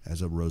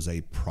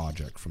rosé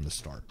project from the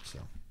start. So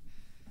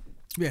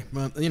yeah,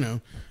 well,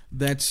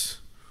 that's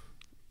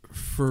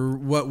for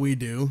what we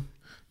do.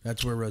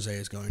 That's where rosé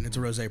is going. It's a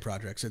rosé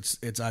project. It's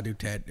Au du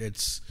Tête.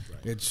 It's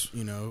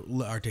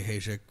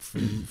L'Artehasic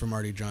from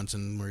Artie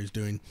Johnson, where he's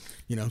doing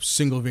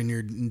single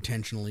vineyard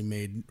intentionally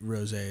made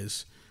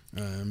rosés.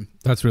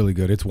 That's really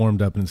good. It's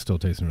warmed up and it's still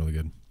tasting really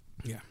good.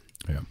 Yeah.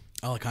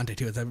 Alicante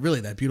too. It's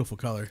that beautiful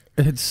color.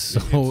 It's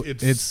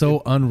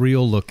so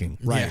unreal looking.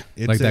 Right.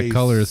 Yeah. Like that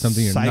color is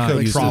something you're not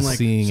used to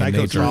seeing in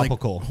nature.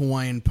 Psychotropical. Like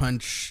Hawaiian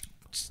punch,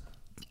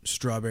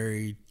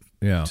 strawberry,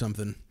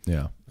 something.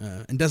 Yeah.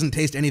 And doesn't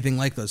taste anything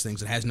like those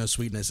things. It has no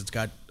sweetness. It's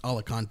got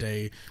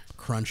Alicante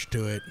crunch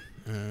to it.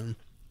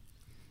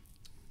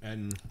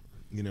 And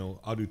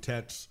Au du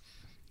Tête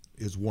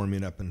is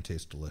warming up and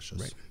tastes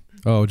delicious. Right.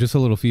 Oh, just a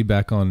little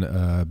feedback on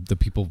the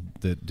people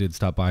that did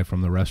stop by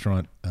from the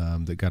restaurant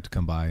that got to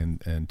come by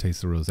and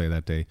taste the rosé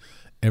that day.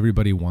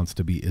 Everybody wants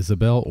to be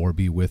Isabel or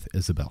be with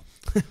Isabel.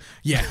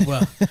 Yeah,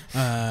 well,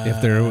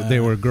 if they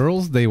were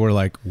girls, they were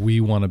like,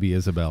 we want to be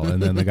Isabel,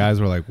 and then the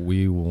guys were like,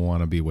 we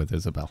want to be with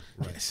Isabel.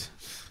 Right.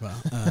 Well,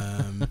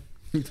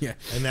 yeah,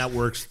 and that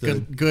works.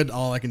 Good.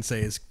 All I can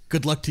say is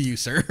good luck to you,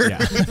 sir.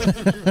 Yeah.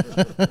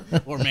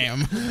 Or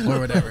ma'am, or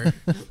whatever.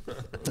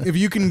 If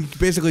you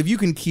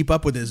can keep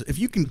up with if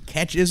you can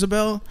catch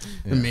Isabel,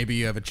 then maybe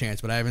you have a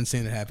chance. But I haven't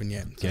seen it happen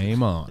yet. So.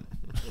 Game on.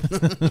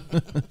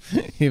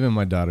 Even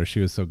my daughter, she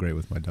was so great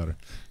with my daughter.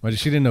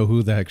 She didn't know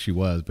who the heck she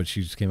was, but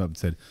she just came up and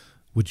said,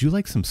 would you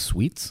like some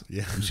sweets?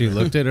 Yeah. And she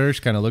looked at her,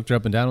 she kind of looked her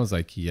up and down and was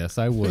like, yes,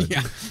 I would.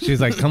 Yeah. She's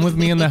like, come with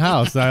me in the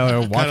house. I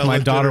watched my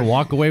daughter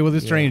walk away with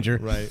a stranger.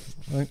 Yeah, right.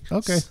 Like,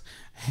 okay.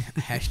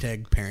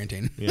 Hashtag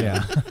parenting.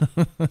 Yeah.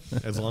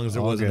 As long as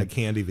there wasn't a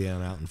candy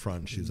van out in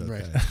front, she's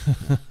okay.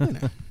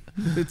 Right.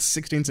 It's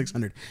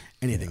 16600.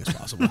 Anything is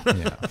possible.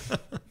 Yeah.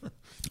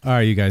 All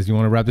right, you guys, you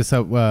want to wrap this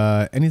up?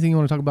 Anything you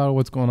want to talk about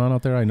what's going on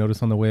out there? I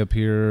noticed on the way up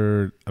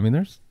here, I mean,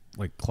 there's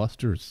like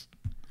clusters.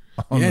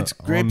 It's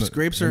grapes.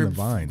 Grapes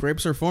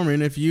are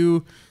forming. If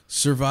you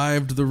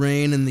survived the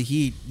rain and the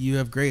heat, you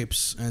have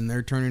grapes, and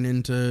they're turning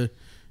into,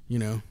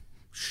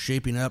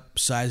 shaping up,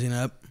 sizing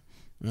up.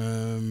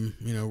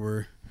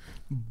 We're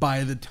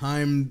by the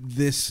time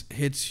this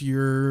hits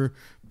your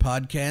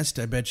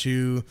podcast, I bet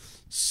you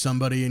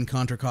somebody in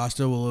Contra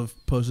Costa will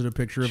have posted a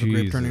picture of a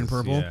grape turning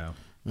purple. Yeah.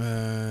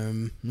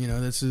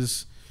 This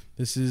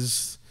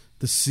is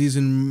the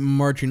season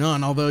marching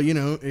on. Although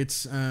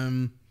it's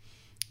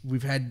we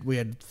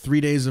had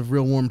 3 days of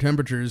real warm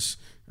temperatures.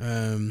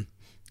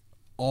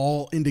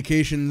 All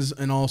indications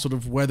and all sort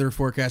of weather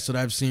forecasts that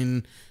I've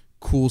seen: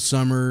 cool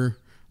summer,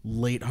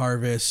 late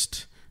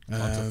harvest,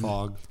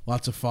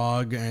 lots of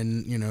fog,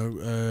 and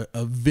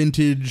a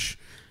vintage.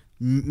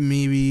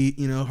 Maybe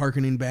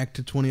harkening back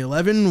to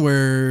 2011,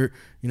 where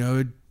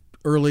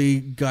early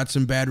got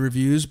some bad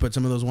reviews, but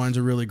some of those wines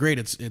are really great.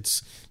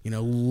 It's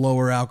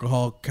lower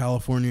alcohol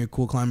California,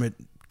 cool climate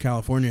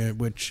California,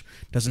 which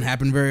doesn't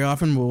happen very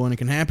often, but when it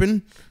can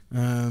happen,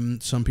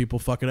 some people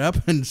fuck it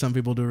up and some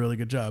people do a really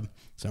good job.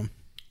 So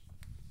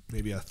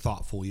maybe a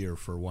thoughtful year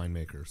for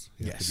winemakers.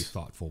 You have to be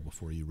thoughtful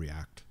before you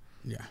react.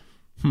 Yeah.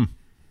 All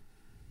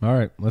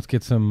right, let's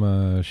get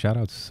some shout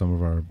outs to some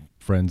of our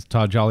friends.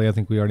 Todd Jolly, I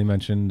think we already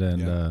mentioned,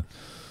 and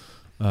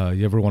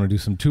you ever want to do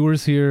some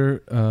tours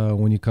here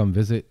when you come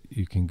visit,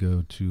 you can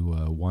go to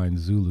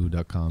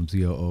winezulu.com,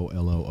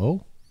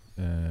 ZOOLOO,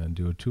 and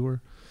do a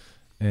tour.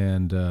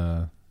 And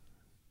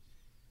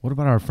what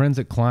about our friends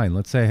at Klein?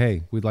 Let's say,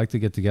 hey, we'd like to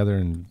get together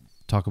and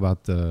talk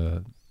about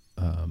the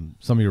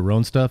some of your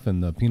Rhone stuff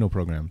and the Pinot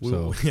program.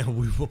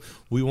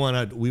 We want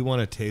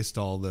to taste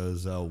all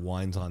those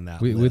wines on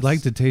that list. We'd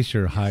like to taste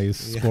your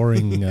highest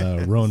scoring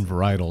Rhone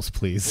varietals,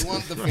 please. We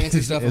want the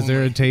fancy stuff. Is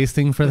there a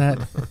tasting for that?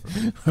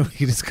 We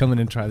can just come in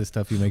and try the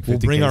stuff you make. We'll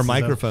bring our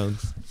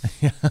microphones,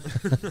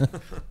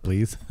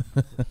 please.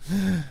 All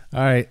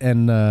right,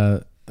 and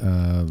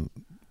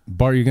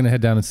Bart, you're going to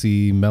head down and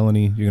see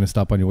Melanie. You're going to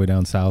stop on your way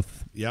down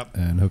south. Yep.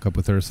 And hook up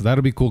with her. So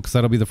that'll be cool because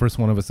that'll be the first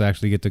one of us to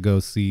actually get to go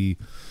see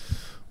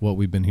what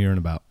we've been hearing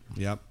about.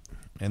 Yep.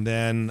 And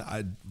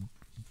then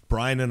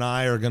Brian and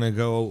I are going to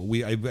go.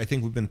 I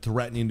think we've been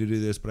threatening to do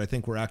this, but I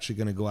think we're actually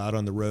going to go out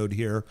on the road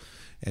here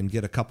and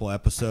get a couple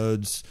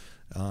episodes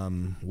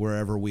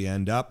wherever we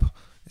end up.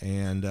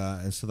 And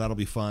so that'll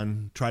be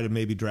fun. Try to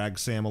maybe drag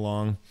Sam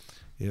along.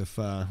 If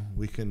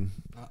we can,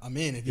 I'm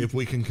in. If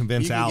we can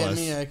convince Alice,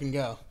 get me, I can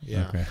go.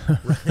 Yeah, okay.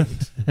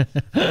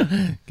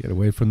 Right. Get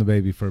away from the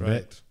baby for a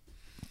bit.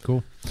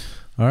 Cool.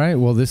 All right.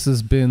 Well, this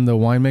has been The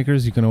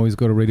Winemakers. You can always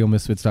go to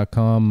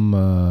radiomisfits.com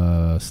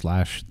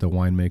 /The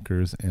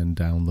Winemakers and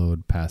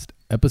download past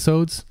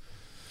episodes.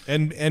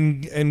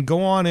 And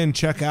go on and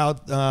check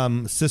out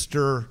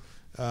sister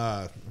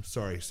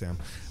Sorry, Sam.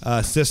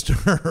 Sister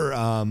brother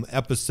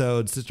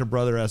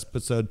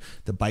episode.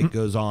 The bike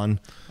goes on.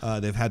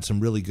 They've had some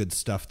really good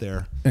stuff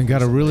there, and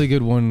got a really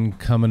good one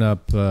coming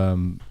up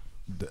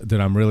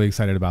that I'm really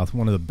excited about.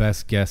 One of the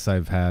best guests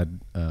I've had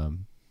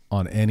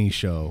on any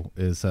show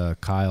is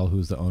Kyle,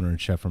 who's the owner and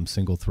chef from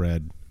Single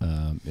Thread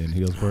in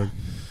Healdsburg.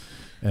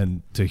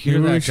 And to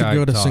hear that guy we should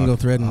go to talk, Single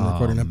Thread and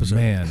record an episode.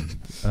 Man,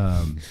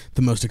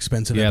 the most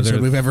expensive episode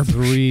we've ever.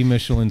 3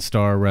 Michelin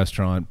star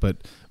restaurant, but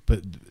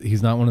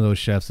he's not one of those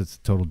chefs that's a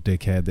total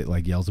dickhead that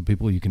like yells at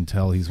people. You can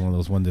tell he's one of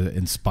those ones that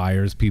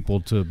inspires people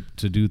to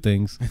do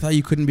things. I thought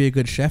you couldn't be a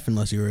good chef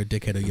unless you were a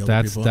dickhead who yelled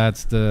at people.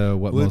 That's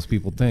what most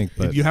people think.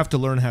 But you have to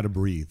learn how to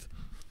breathe.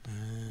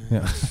 Yeah.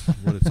 That's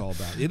what it's all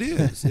about. It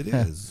is.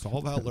 It's all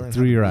about learning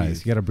through your breathe.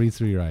 eyes. You got to breathe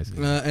through your eyes.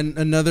 And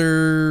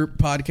another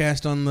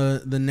podcast on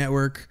the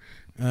network,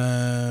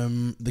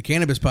 the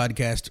Cannabis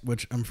Podcast,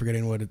 which I'm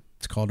forgetting what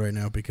it's called right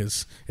now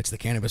because it's the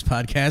Cannabis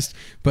Podcast.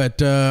 But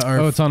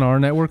it's on our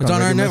network. It's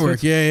on our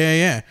network.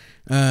 Misfits?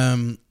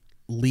 Yeah.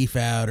 Leaf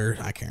Out, or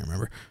I can't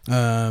remember.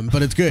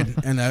 But it's good,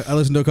 and I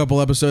listened to a couple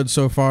episodes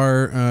so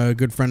far. A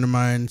good friend of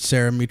mine,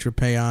 Sarah Mitra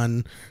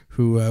Payan,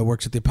 who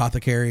works at the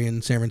Apothecary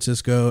in San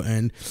Francisco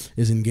and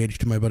is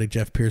engaged to my buddy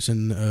Jeff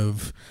Pearson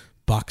of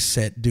Box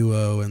Set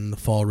Duo and The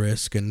Fall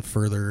Risk and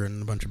Further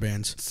and a bunch of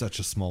bands. Such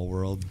a small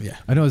world. Yeah,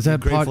 I know. Is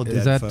that that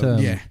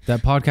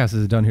podcast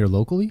is it done here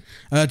locally?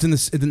 It's in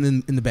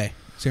the Bay,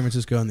 San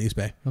Francisco and the East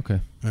Bay. Okay.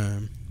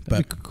 But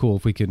that'd be cool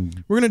if we can.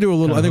 We're gonna do a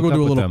little. I think we'll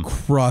do a little them.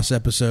 cross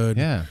episode.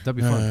 Yeah, that'd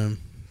be fun.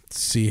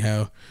 See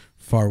how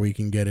far we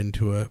can get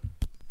into a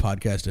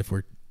podcast if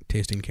we're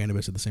tasting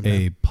cannabis at the same time.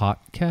 A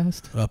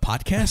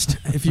podcast,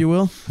 if you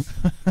will.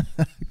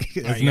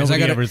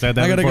 Nobody ever said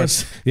that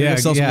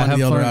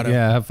before.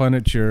 Have fun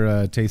at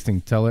your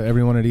tasting. Tell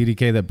everyone at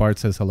EDK that Bart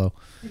says hello.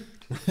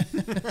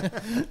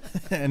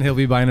 And he'll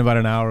be by in about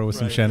an hour with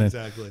some Shannon.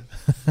 Exactly.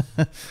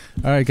 All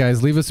right,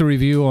 guys, leave us a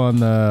review on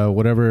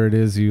whatever it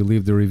is you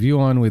leave the review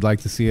on. We'd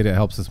like to see it. It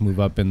helps us move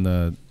up in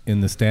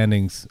the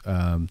standings,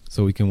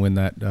 so we can win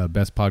that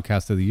Best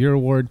Podcast of the Year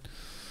award.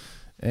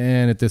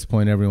 And at this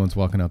point, everyone's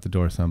walking out the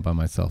door, so I'm by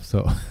myself.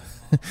 So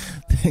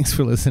thanks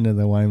for listening to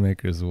the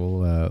Winemakers.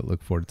 We'll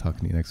look forward to talking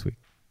to you next week.